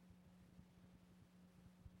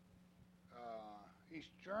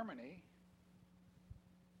 East Germany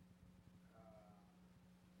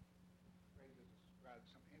raises rather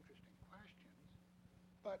some interesting questions,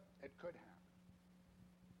 but it could happen.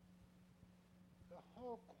 The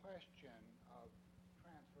whole question of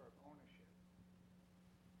transfer of ownership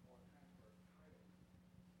or transfer of title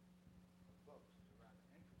of books is a rather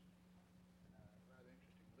interesting one, and a rather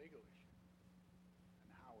interesting legal issue,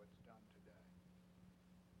 and how it's done today.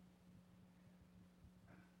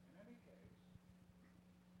 In any case,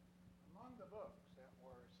 among the books that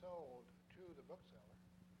were sold to the bookseller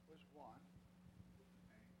was one with the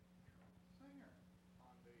name Charles Singer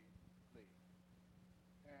on the leaf.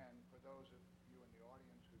 And for those of you in the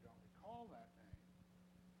audience who don't recall that name,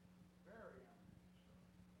 very eminent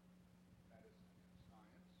historian of medicine and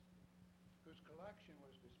science, whose collection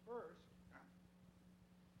was dispersed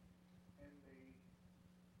in the,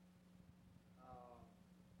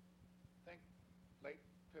 I think, late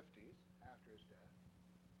 50s after his death.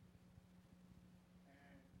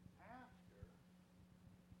 And after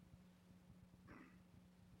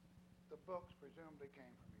the books presumably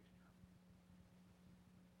came from East Germany.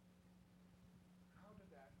 How did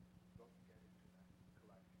that book get into that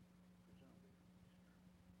collection, presumably from East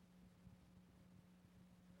Germany?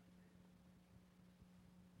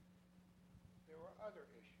 There were other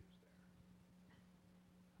issues there.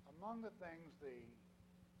 Among the things the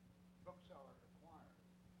bookseller acquired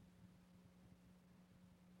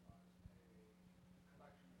was a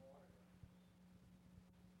collection of autographs,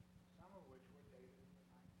 some of which were dated in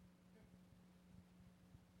the 1950s,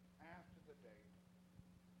 after the date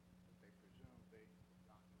that they presumed they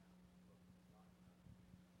got out.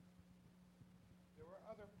 There were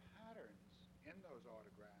other patterns in those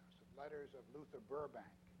autographs of letters of Luther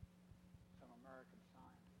Burbank, some American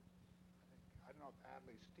scientist. I don't know if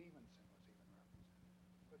Adlai Stevenson was even represented,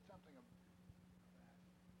 but something of that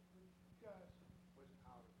which just was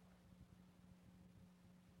out of place.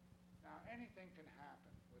 Now, anything can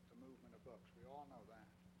happen with the movement of books. We all know that.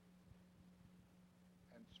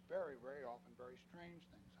 And it's very, very often very strange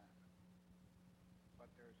things happen. But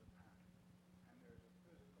there's a pattern, and there's a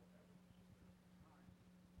physical evidence of it behind it.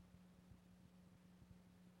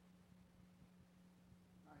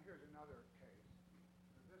 Now, here's another case.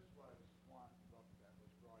 This was one book that was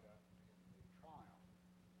brought up in the trial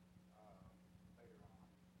later on,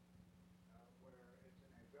 where it's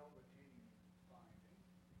in a velveteen binding,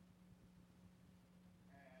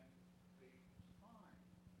 and the spine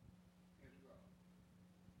is rubbed.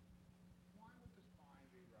 Why would the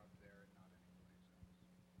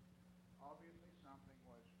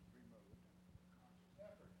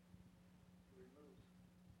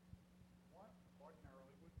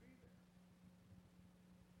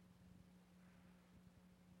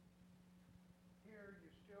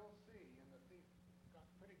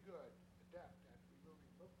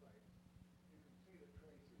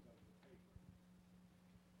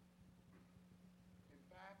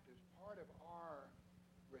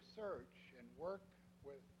research and work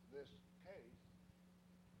with this case,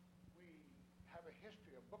 we have a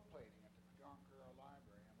history of book plating at the John Currar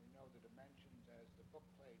Library, and we know the dimensions as the book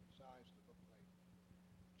plate, size of the book plate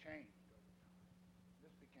changed over time.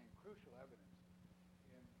 This became crucial evidence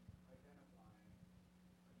in identifying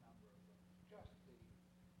a number of books, just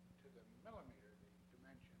to the millimeter, the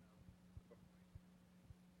dimension of the book plate.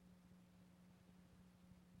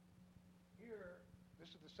 Here,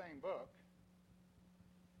 this is the same book.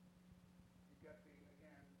 You get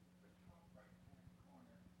again, the top right-hand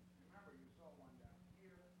corner. Remember, you saw one down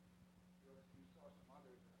here. You saw some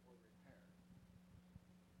others that were repaired.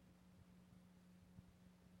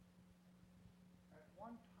 At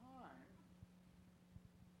one time,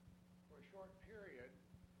 for a short period,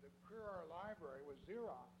 the Currar Library was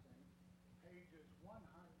Xeroxing pages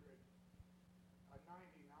 199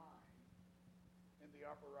 in the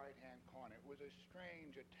upper right-hand corner. It was a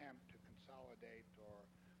strange attempt to consolidate or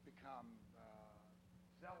become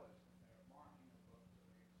zealous in their marking of books.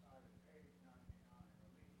 So they decided page 99,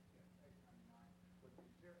 or at least page 99 would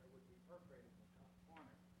be perforated in the top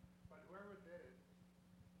corner. But whoever did it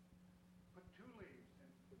put two leaves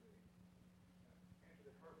into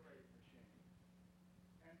the perforating machine,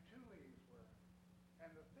 and two leaves were,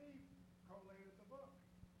 and the thief collated the book,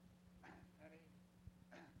 and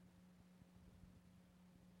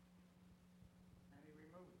he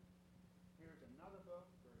removed it. Here's another book,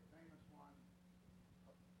 very famous one,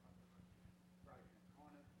 up the right-hand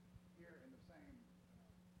corner. Here in the same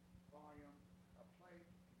volume, a plate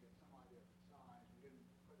to get some idea of the size. We didn't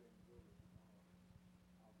put in rulers and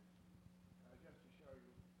all of this, obviously. Just to show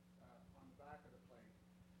you on the back of the plate.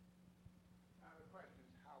 Now the question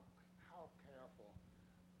is, how careful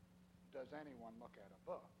does anyone look at a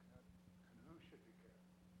book? And who should be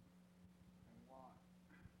careful? And why?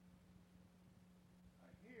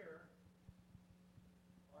 Here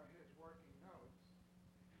are his working notes.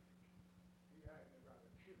 He had it rather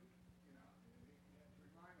cute, you know. He had to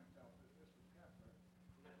remind himself that this was Kepler.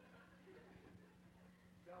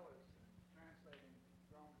 Zealous in translating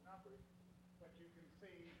Roman numbers, but you can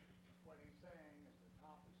see what he's saying is the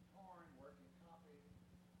top is torn, working copy,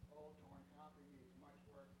 old torn copy needs much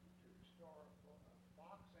work to restore.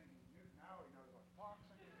 Foxing, now he knows what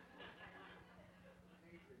foxing is.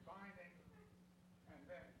 Needs rebinding. And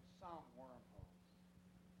then some wormholes.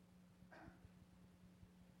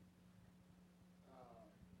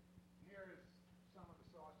 Here's some of the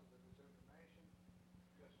sources of this information.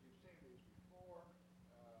 Just you've seen these before.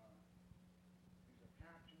 These are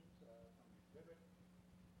captions from the exhibit.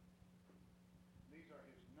 These are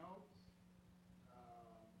his notes,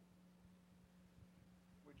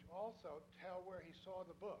 which also tell where he saw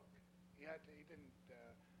the book. He didn't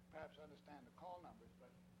perhaps understand the call numbers,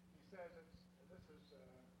 but he says this is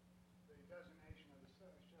the designation of the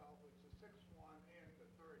shelf. It's the sixth one in, the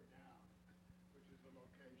third down, which is the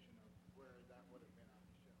location of where that would have been on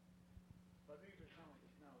the shelf. But these are some of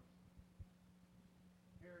his notes.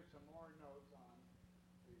 Here's some more notes on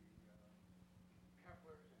the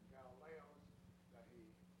Keplers and Galileos that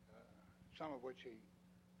some of which he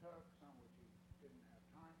took, some which he didn't have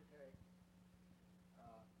time to take.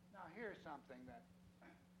 Now here's something that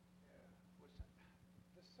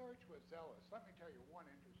the search was zealous. Let me tell you one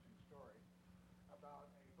interesting story about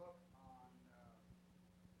a book on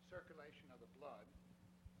circulation of the blood.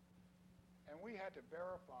 And we had to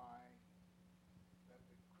verify that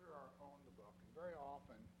the Currar owned the book. And very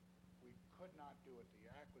often we could not do it. The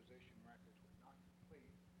acquisition records were not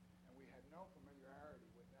complete. And we had no familiarity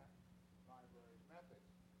with that library's methods.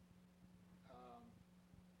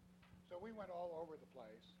 So we went all over the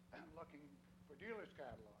place looking for dealers'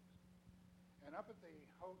 catalogs. And up at the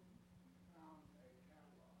Houghton, we found a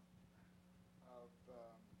catalog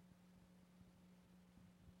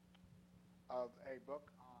of a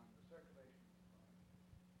book on the circulation of blood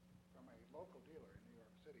from a local dealer in New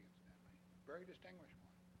York City, incidentally, very distinguished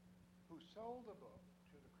one, who sold the book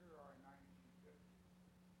to the Currar in 1950.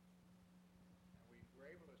 And we were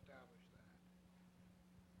able to establish that.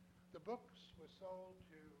 The books was sold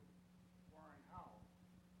to Warren Howell.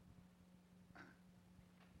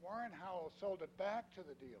 Warren Howell sold it back to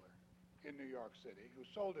the dealer in New York City, who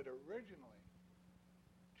sold it originally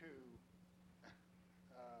to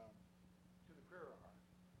the Currar.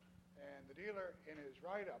 And the dealer, in his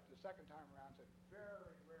write-up, the second time around, said,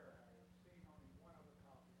 very rare, I have seen only one other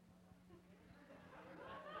copy in my life.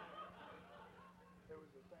 It was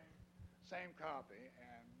the same copy,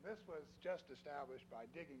 and this was just established by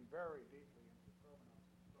digging very deeply into the provenance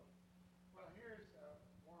of the book. Well, here's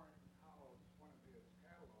Warren Howell's, one of his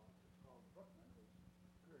catalogs. It's called Bookman, his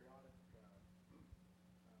periodic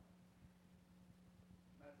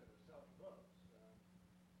method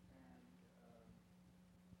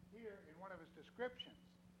descriptions.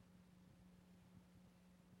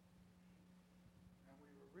 And we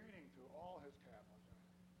were reading through all his tablets.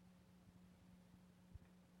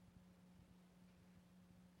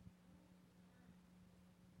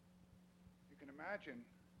 You can imagine,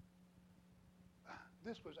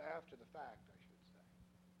 this was after the fact, I should say.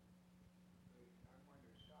 I'm going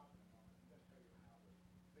to stop in a moment and just tell you how the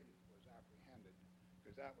thief was apprehended,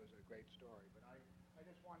 because that was a great story. But I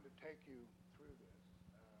just wanted to take you through this.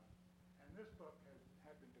 And this book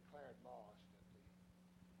had been declared lost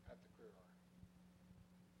at the Kruger.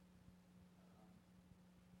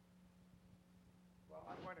 Well,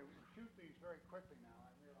 I'm going to shoot these very quickly now.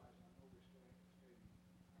 I realize I'm overstating. I'm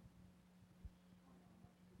going on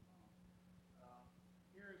much too long.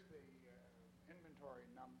 Here's the inventory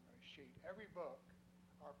sheet. Every book,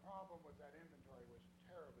 our problem with that inventory was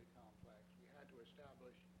terribly complex. We had to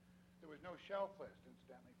establish, there was no shelf list,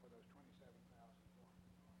 incidentally, for those 27,000 volumes.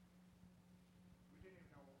 We didn't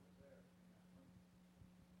even know what was there in that room,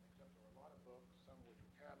 except there were a lot of books, some of which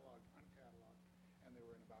were cataloged, uncatalogued, and they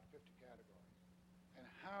were in about 50 categories. And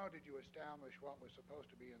how did you establish what was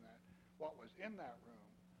supposed to be in that, what was in that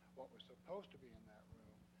room, what was supposed to be in that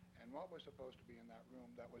room, and what was supposed to be in that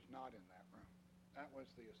room that was not in that room? That was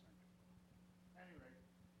the essential. Anyway,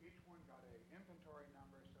 each one got an inventory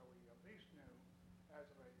number, so we at least knew as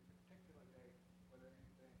of a particular date whether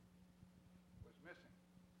anything was missing.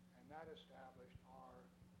 And that established our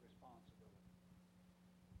responsibility.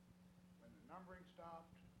 When the numbering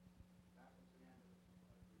stopped, that was the end of it.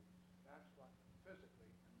 That's what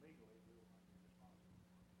physically and legally we were going to be responsible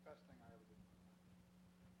for. Best thing I ever did in my life.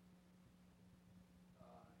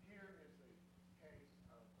 Here is the case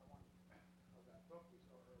of that book we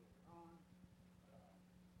saw earlier on.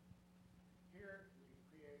 Here we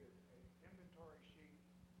created an inventory sheet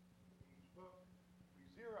for each book. We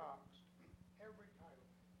Xeroxed every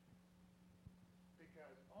title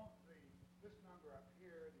because this number up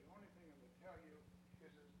here, the only thing it would tell you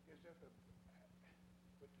is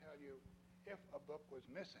would tell you if a book was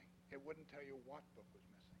missing. It wouldn't tell you what book was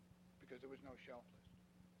missing because there was no shelf list.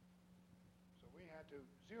 So we had to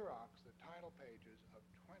Xerox the title pages of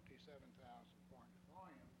 27,400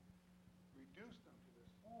 volumes, reduce them to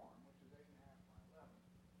this form, which is 8.5 by 11.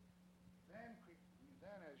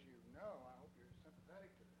 Then, as you know, I hope you're sympathetic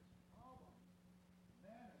to this problem,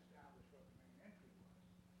 then establish what the main entry was.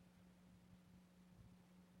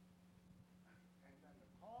 And then the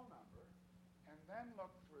call number, and then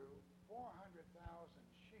look through 400,000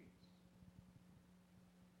 sheets,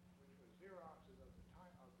 which was Xeroxes of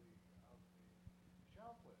the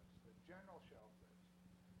shelf list, the general shelf list,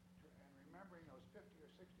 and remembering those 50 or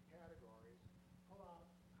 60 categories, pull out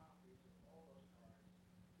copies of all those cards,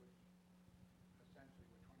 which essentially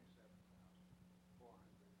were 27,400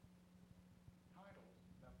 titles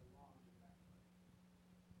that belonged in that place.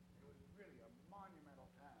 It was really a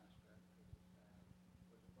monumental task that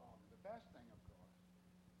was involved. And the best thing, of course,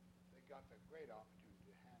 they got the great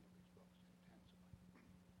opportunity to handle these books intensively.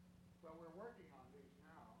 Well, we're working on these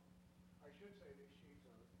now. I should say these sheets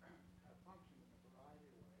have functioned in a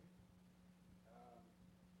variety of ways.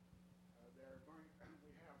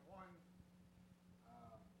 We have one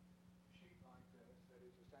sheet like this that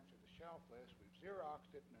is essentially the shelf list. We've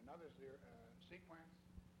Xeroxed it in another sequence.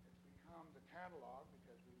 It's become the catalog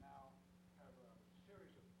because we now have a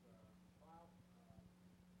series of file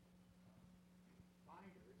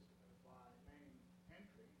binders by main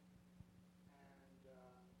entry, and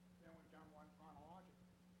then we've done one chronologically.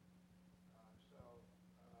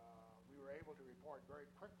 We were able to report very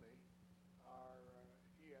quickly our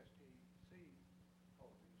ESTC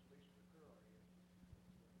holdings, at least for Kruger ESTC.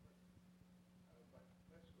 But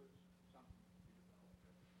this was something we developed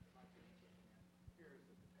that might be interesting. Here's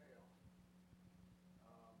the detail.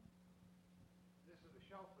 This is the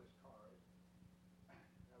shelf list card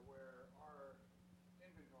where our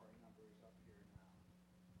inventory number is up here now.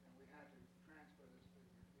 And we had to transfer this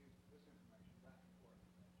information back and forth to that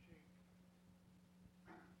sheet.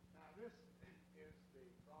 Now this is the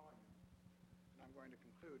volume, and I'm going to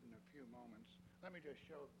conclude in a few moments. Let me just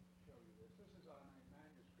show you this. This is on a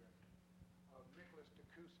manuscript of Nicholas de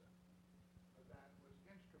Cusa that was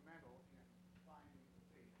instrumental in finding the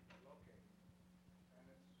thief, locating him. And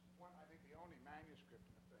it's I think the only manuscript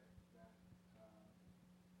in effect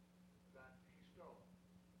that he stole.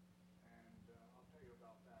 And I'll tell you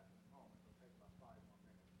about that in a moment. It'll take about 5 more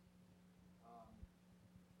minutes.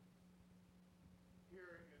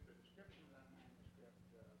 Here is the description of that manuscript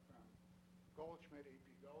from Goldschmidt, E.P.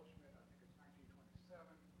 Goldschmidt. I think it's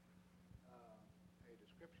 1927. A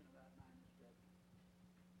description of that manuscript.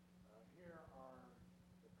 Here are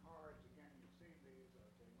the cards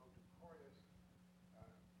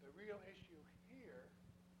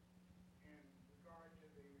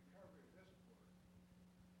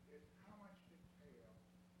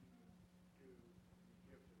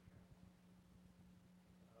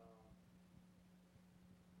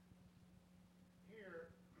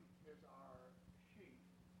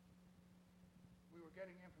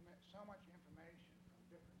getting so much information from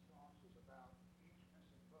different sources about each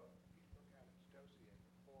missing book. Each book had its dossier of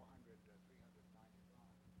 400 to 395.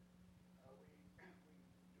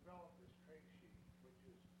 We developed this trace sheet, which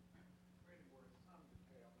is really worth some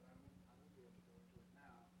detail, but I won't be able to go into it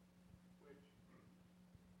now, which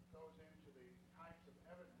goes into the types of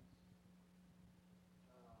evidence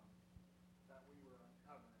that we were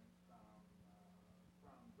uncovering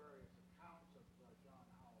from various accounts of John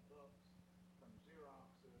Howell books, from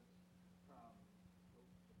Xeroxes, from the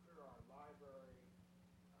Quirard Library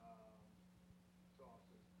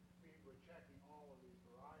sources. We were checking all of these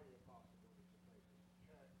variety of possibilities of places to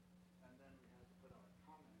check, and then we had to put our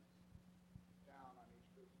comments down on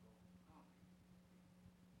each physical copy.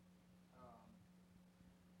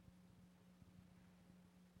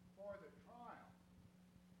 For the trial,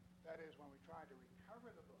 that is, when we tried to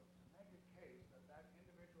recover the books and make a case that that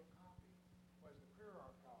individual copy was the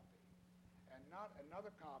Quirard copy and not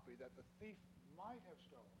another copy that the thief might have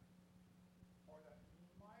stolen or that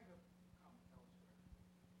might have come elsewhere,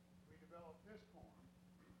 we developed this form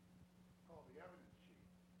called the evidence sheet.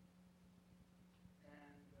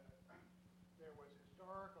 And there was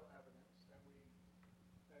historical evidence that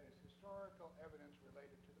is historical evidence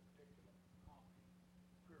related to the particular copy,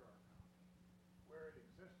 Quirard copy, where it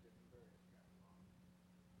existed in various catalogs.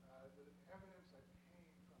 The evidence that came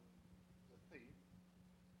from the thief,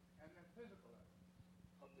 and then physical evidence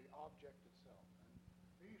of the object itself.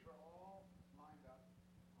 And these were all lined up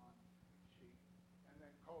on each sheet and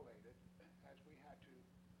then collated as we had to,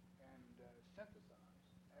 and synthesized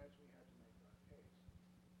as we had to make our case.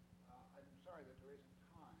 I'm sorry that there isn't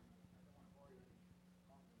time. I don't want to bore you any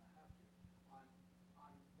longer than I have to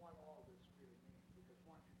on what all this really means, because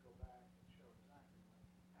once you go back and show exactly what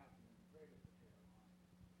happened in greater detail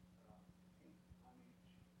on each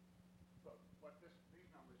book. These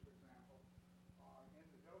numbers, for example, are in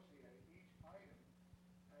the dossier. Each item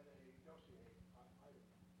had a dossier item number,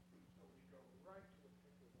 so we go right to a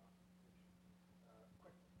particular documentation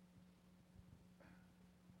quickly.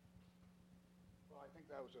 Well, I think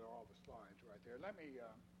those are all the slides right there. Let me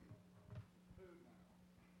conclude now.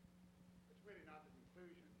 It's really not the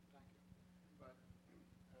conclusion, thank you, but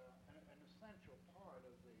an essential part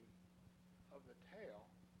of the tale,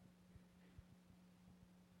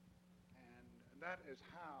 and that is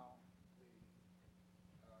how the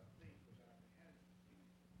thief was apprehended.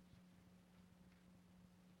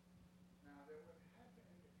 Now, there had been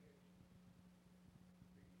indications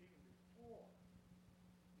even before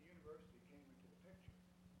the university came into the picture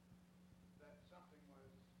that something was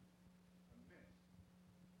amiss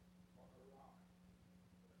or awry,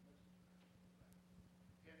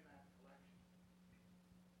 in that collection.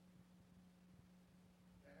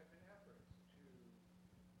 There had been efforts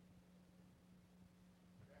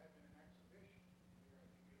there had been an exhibition here, I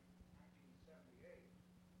think in 1978,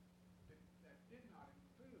 that did not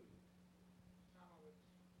include some of the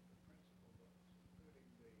principal books, including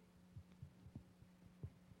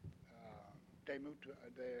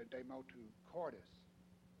the De Motu Cordis.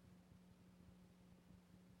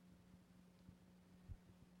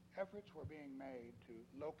 Efforts were being made to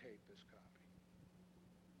locate this copy.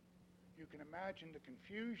 You can imagine the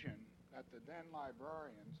confusion that the then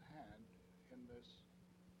librarians had in this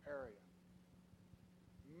area.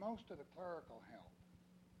 Most of the clerical help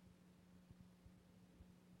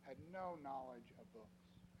had no knowledge of books,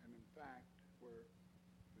 and in fact were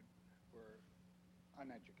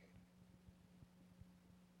uneducated.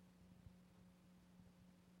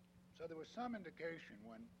 So there was some indication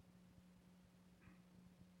when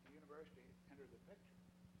the university entered the picture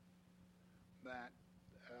that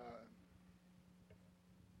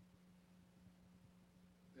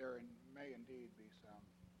there may indeed be some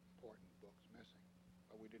important books missing,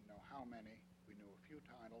 but we didn't know how many. We knew a few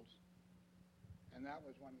titles, and that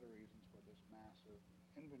was one of the reasons for this massive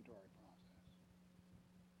inventory process.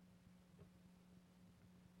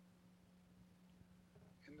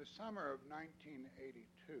 In the summer of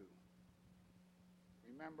 1982,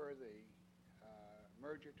 remember the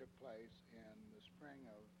merger took place in the spring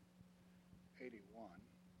of 81,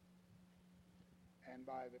 and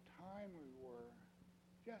by the time we were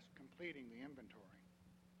just completing the inventory,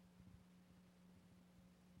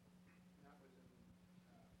 that was in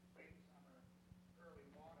late summer, early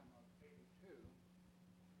autumn of 82,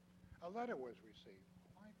 a letter was received,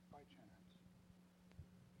 quite by chance,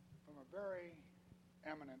 from a very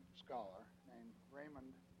eminent scholar named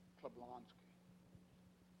Raymond Kloblansky,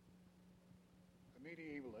 a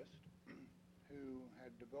medievalist who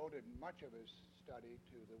had devoted much of his study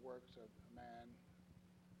to the works of a man,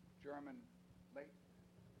 German late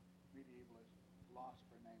medievalist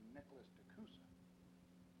philosopher named Nicholas de Cusa.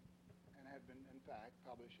 been, in fact,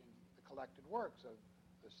 publishing the collected works of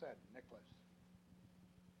the said Nicholas.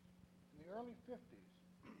 In the early 50s,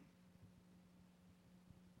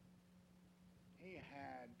 he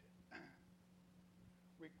had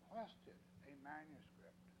requested a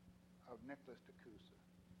manuscript of Nicholas de Cusa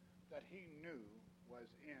that he knew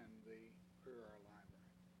was in the Currar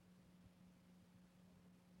Library.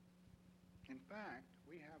 In fact,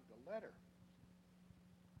 we have the letter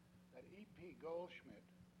that E.P. Goldschmidt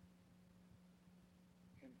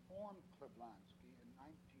informed Kleblansky in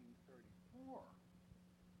 1934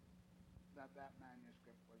 that that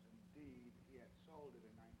manuscript was indeed, he had sold it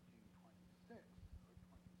in 1926 or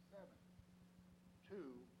 27 to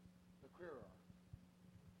the Currar.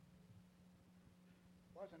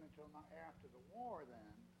 It wasn't until after the war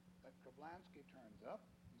then that Kleblansky turns up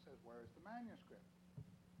and says, "Where's the manuscript?"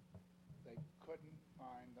 They couldn't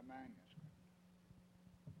find the manuscript.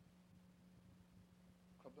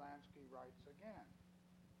 Kleblansky writes again,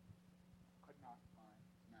 could not find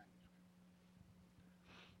the manuscript.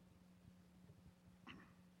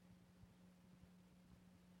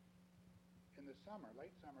 In the summer,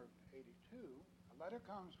 late summer of 82, a letter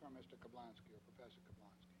comes from Mr. Kleblansky, or Professor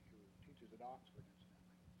Kleblansky, who teaches at Oxford,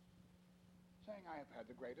 incidentally, saying, "I have had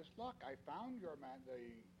the greatest luck. I found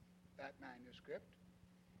that manuscript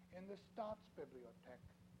in the Staatsbibliothek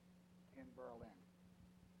in Berlin.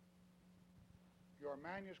 Your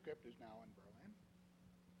manuscript is now in Berlin.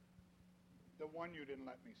 The one you didn't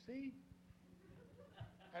let me see.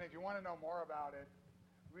 And if you want to know more about it,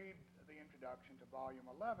 read the introduction to volume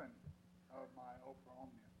 11 of my Opera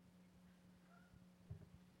Omnia."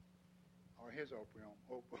 Or his Opera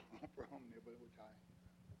Omnia, which I...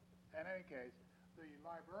 In any case, the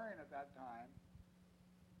librarian at that time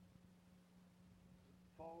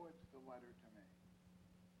forwards the letter to me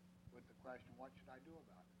with the question, what should I do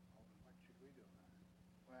about it? Or what should we do about it?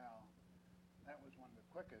 Well, that was one of the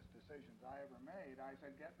quickest decisions I ever made. I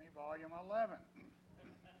said, "Get me volume 11.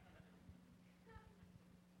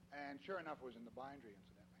 And sure enough, it was in the bindery,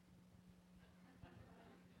 incidentally.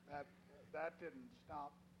 That didn't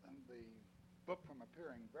stop the book from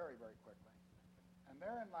appearing very, very quickly. And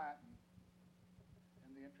there in Latin,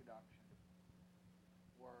 in the introduction,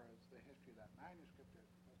 was the history of that manuscript as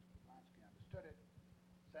Professor Kleblansky understood it,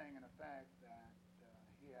 saying in effect that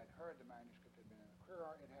he had heard the manuscript had been in the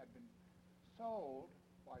Currar. It had been sold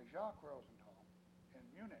by Jacques Rosenthal in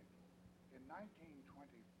Munich in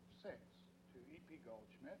 1926 to E.P.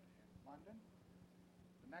 Goldschmidt in London.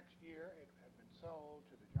 The next year, it had been sold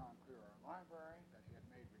to the John Currar Library, that he had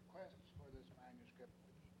made requests for this manuscript,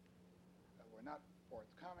 which were not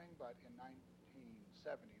forthcoming, but in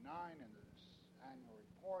 1979, in this annual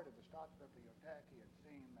report of the Staatsbibliothek, he had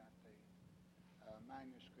seen that the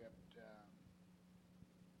manuscript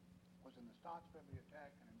was in the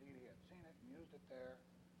Staatsbibliothek, and indeed he had seen it and used it there,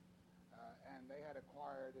 and they had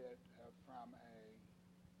acquired it from a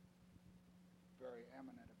very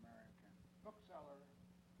eminent American bookseller,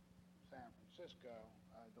 San Francisco,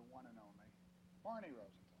 the one and only Barney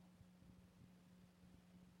Rosenthal.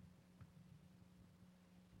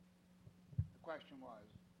 The question was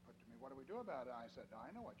put to me, what do we do about it? I said,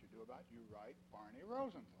 I know what you do about it. You write Barney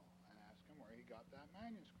Rosenthal and ask him where he got that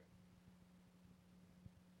manuscript.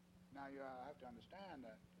 Now, you have to understand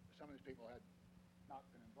that some of these people had not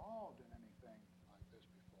been involved in anything like this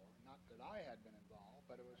before. Not that I had been involved,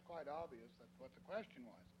 but it was quite obvious that what the question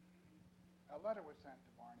was. A letter was sent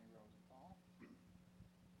to Barney Rosenthal.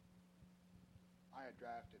 I had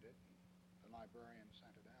drafted it. The librarian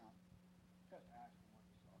sent it out, just asking what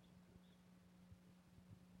the source of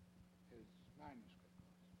his manuscript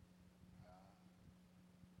was.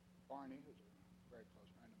 Barney, who's a very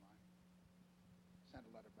close friend of mine, sent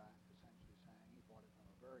a letter back essentially saying he bought it from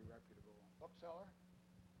a very reputable bookseller.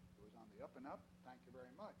 It was on the up and up. Thank you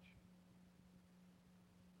very much.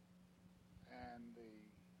 And the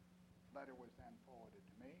letter was then forwarded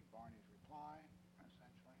to me, Barney's reply,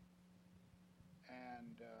 essentially.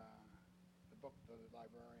 And the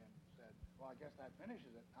librarian said, well, I guess that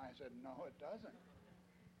finishes it. I said, no, it doesn't.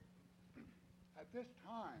 At this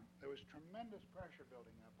time, there was tremendous pressure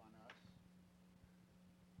building up on us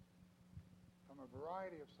from a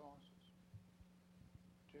variety of sources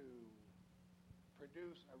to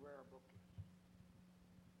produce a rare book list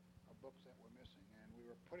of books that were missing. And we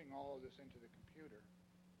were putting all of this into the computer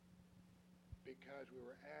because we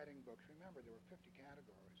were adding books. Remember, there were 50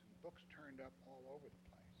 categories, and books turned up all over the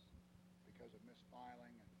place because of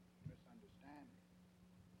misfiling and misunderstanding,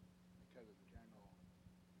 because of the general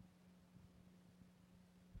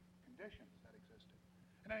conditions that existed.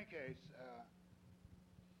 In any case,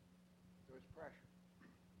 there was pressure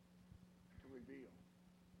to reveal.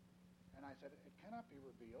 And I said it cannot be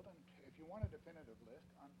revealed if you want a definitive list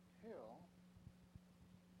until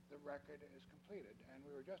the record is completed. And we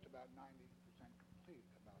were just about 90% complete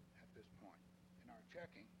at this point in our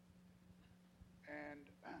checking. And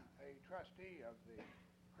a trustee of the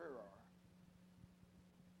Quiror,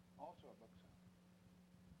 also a bookseller,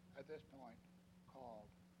 at this point called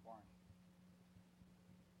Barney.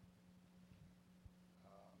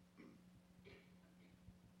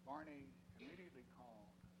 Barney immediately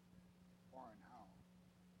called Warren Howell.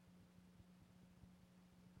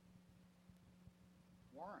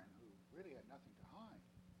 Warren, who really had nothing to hide,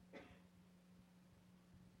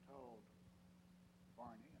 told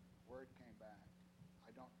Barney, and word came back.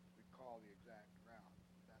 I don't recall the exact route.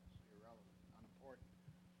 That's irrelevant, unimportant.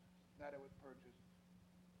 That it was purchased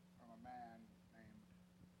from a man named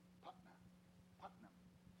Putnam,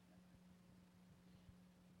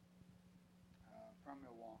 from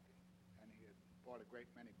Milwaukee, and he had bought a great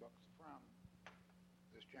many books from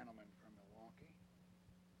this gentleman from Milwaukee,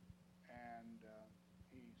 and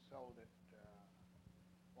he sold it.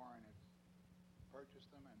 Warren had purchased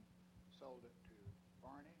them and sold it to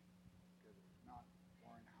Barney, because it was not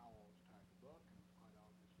Warren Howell's type of book, and it was quite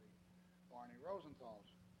obviously Barney Rosenthal's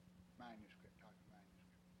type of manuscript.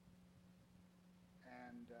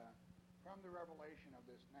 And from the revelation of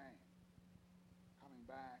this name, coming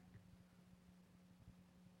back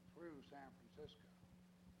through San Francisco,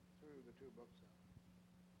 through the two booksellers,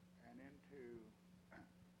 and into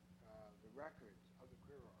the records of the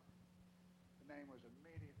Quiror, the name was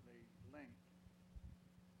immediately linked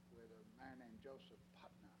with a man named Joseph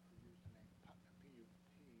Putnam, who used the name Putnam,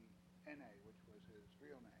 P-U-T-N-A, which was his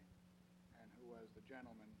real name, and who was the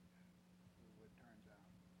gentleman who, it turns out,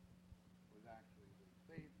 was actually the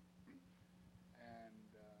thief. And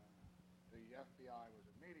the FBI was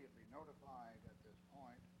immediately notified at this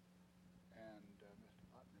point, and Mr.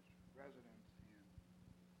 Putnam's residence in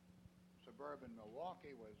suburban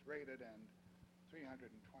Milwaukee was raided, and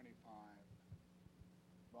 325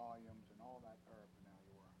 volumes and all that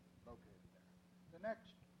paraphernalia were located there. The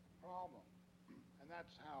next problem, and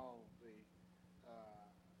that's how the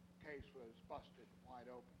case was busted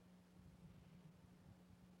wide open.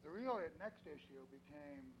 The real next issue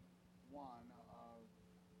became one of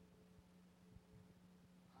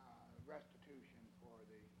restitution for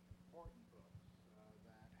the important books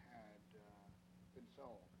that had been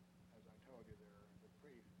sold. As I told you, the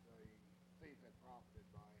thief had profited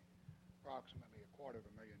by approximately $250,000.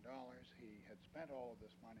 He had spent all of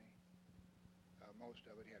this money, most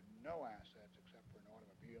of it. He had no assets except for an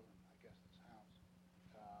automobile and I guess this house,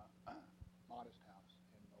 modest house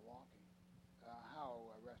in Milwaukee.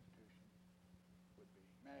 How restitution would be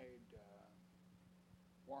made.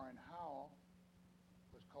 Warren Howell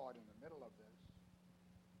was caught in the middle of this.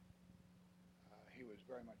 He was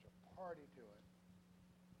very much a party to it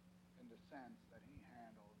in the sense that he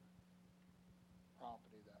handled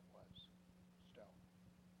property that was stolen.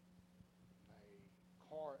 A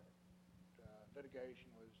court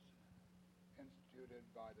litigation was instituted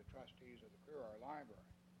by the trustees of the Quiror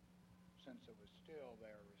Library, since it was still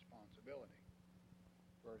their responsibility,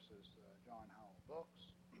 versus John Howell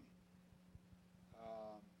Books.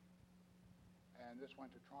 And this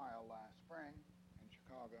went to trial last spring in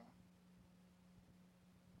Chicago.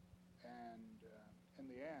 And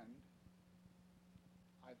in the end,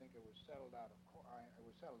 I think it was settled out of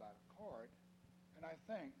court, and I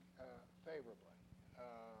think favorably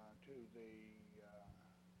to the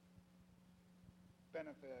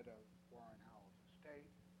benefit of Warren Howell's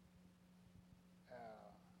estate.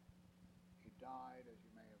 He died, as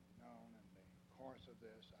you may have known, in the course of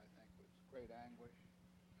this, I think, with great anguish.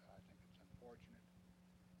 I think it's unfortunate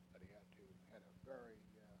that he had a very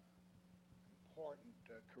important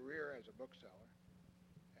career as a bookseller,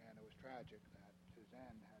 and it was tragic that his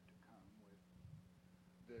end had to come with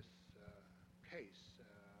this case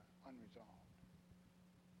unresolved.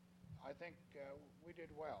 I think we did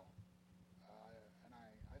well, and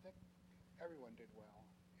I think everyone did well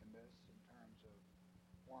in this in terms of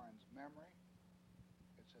Warren's memory.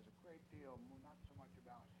 It says a great deal, not so much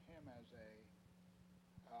about him as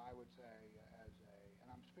I would say, and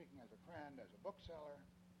I'm speaking as a friend, as a bookseller.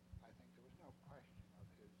 I think there was no question of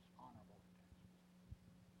his honorable intentions.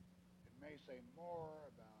 It may say more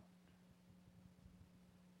about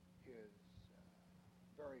his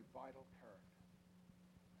very vital character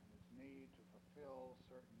and his need to fulfill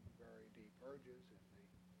certain very deep urges in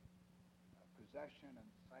the possession and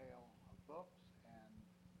sale of books, and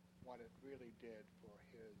what it really did for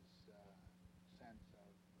his sense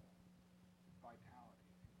of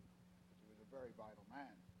vitality, because he was a very vital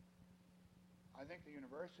man. I think the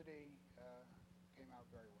university came out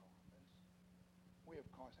very well on this. we of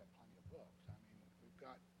course have plenty of books. I mean, we've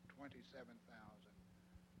got 27,400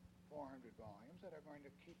 volumes that are going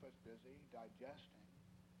to keep us busy digesting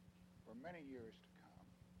for many years to come.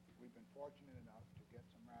 We've been fortunate enough to get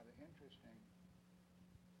some rather interesting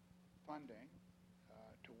funding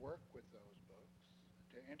to work with those books,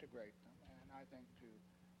 to integrate them, and I think to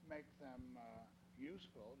make them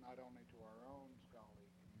useful not only to our own scholarly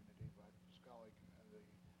community, but the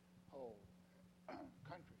whole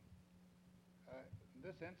country.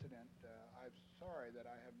 This incident, I'm sorry that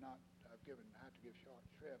I have not had to give short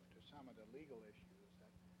shrift to some of the legal issues that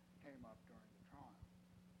came up during the trial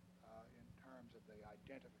in terms of the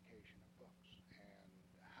identification of books and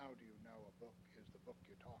how do you know a book is the book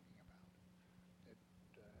you're talking about. And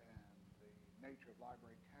the nature of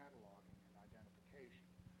library cataloging and identification.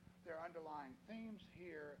 There are underlying themes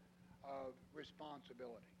here of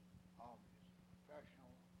responsibility, obviously, professional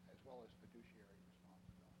as well as fiduciary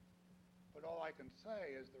responsibility. But all I can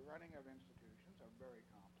say is the running of institutions are very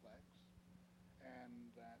complex, and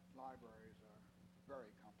that libraries are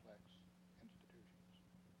very complex.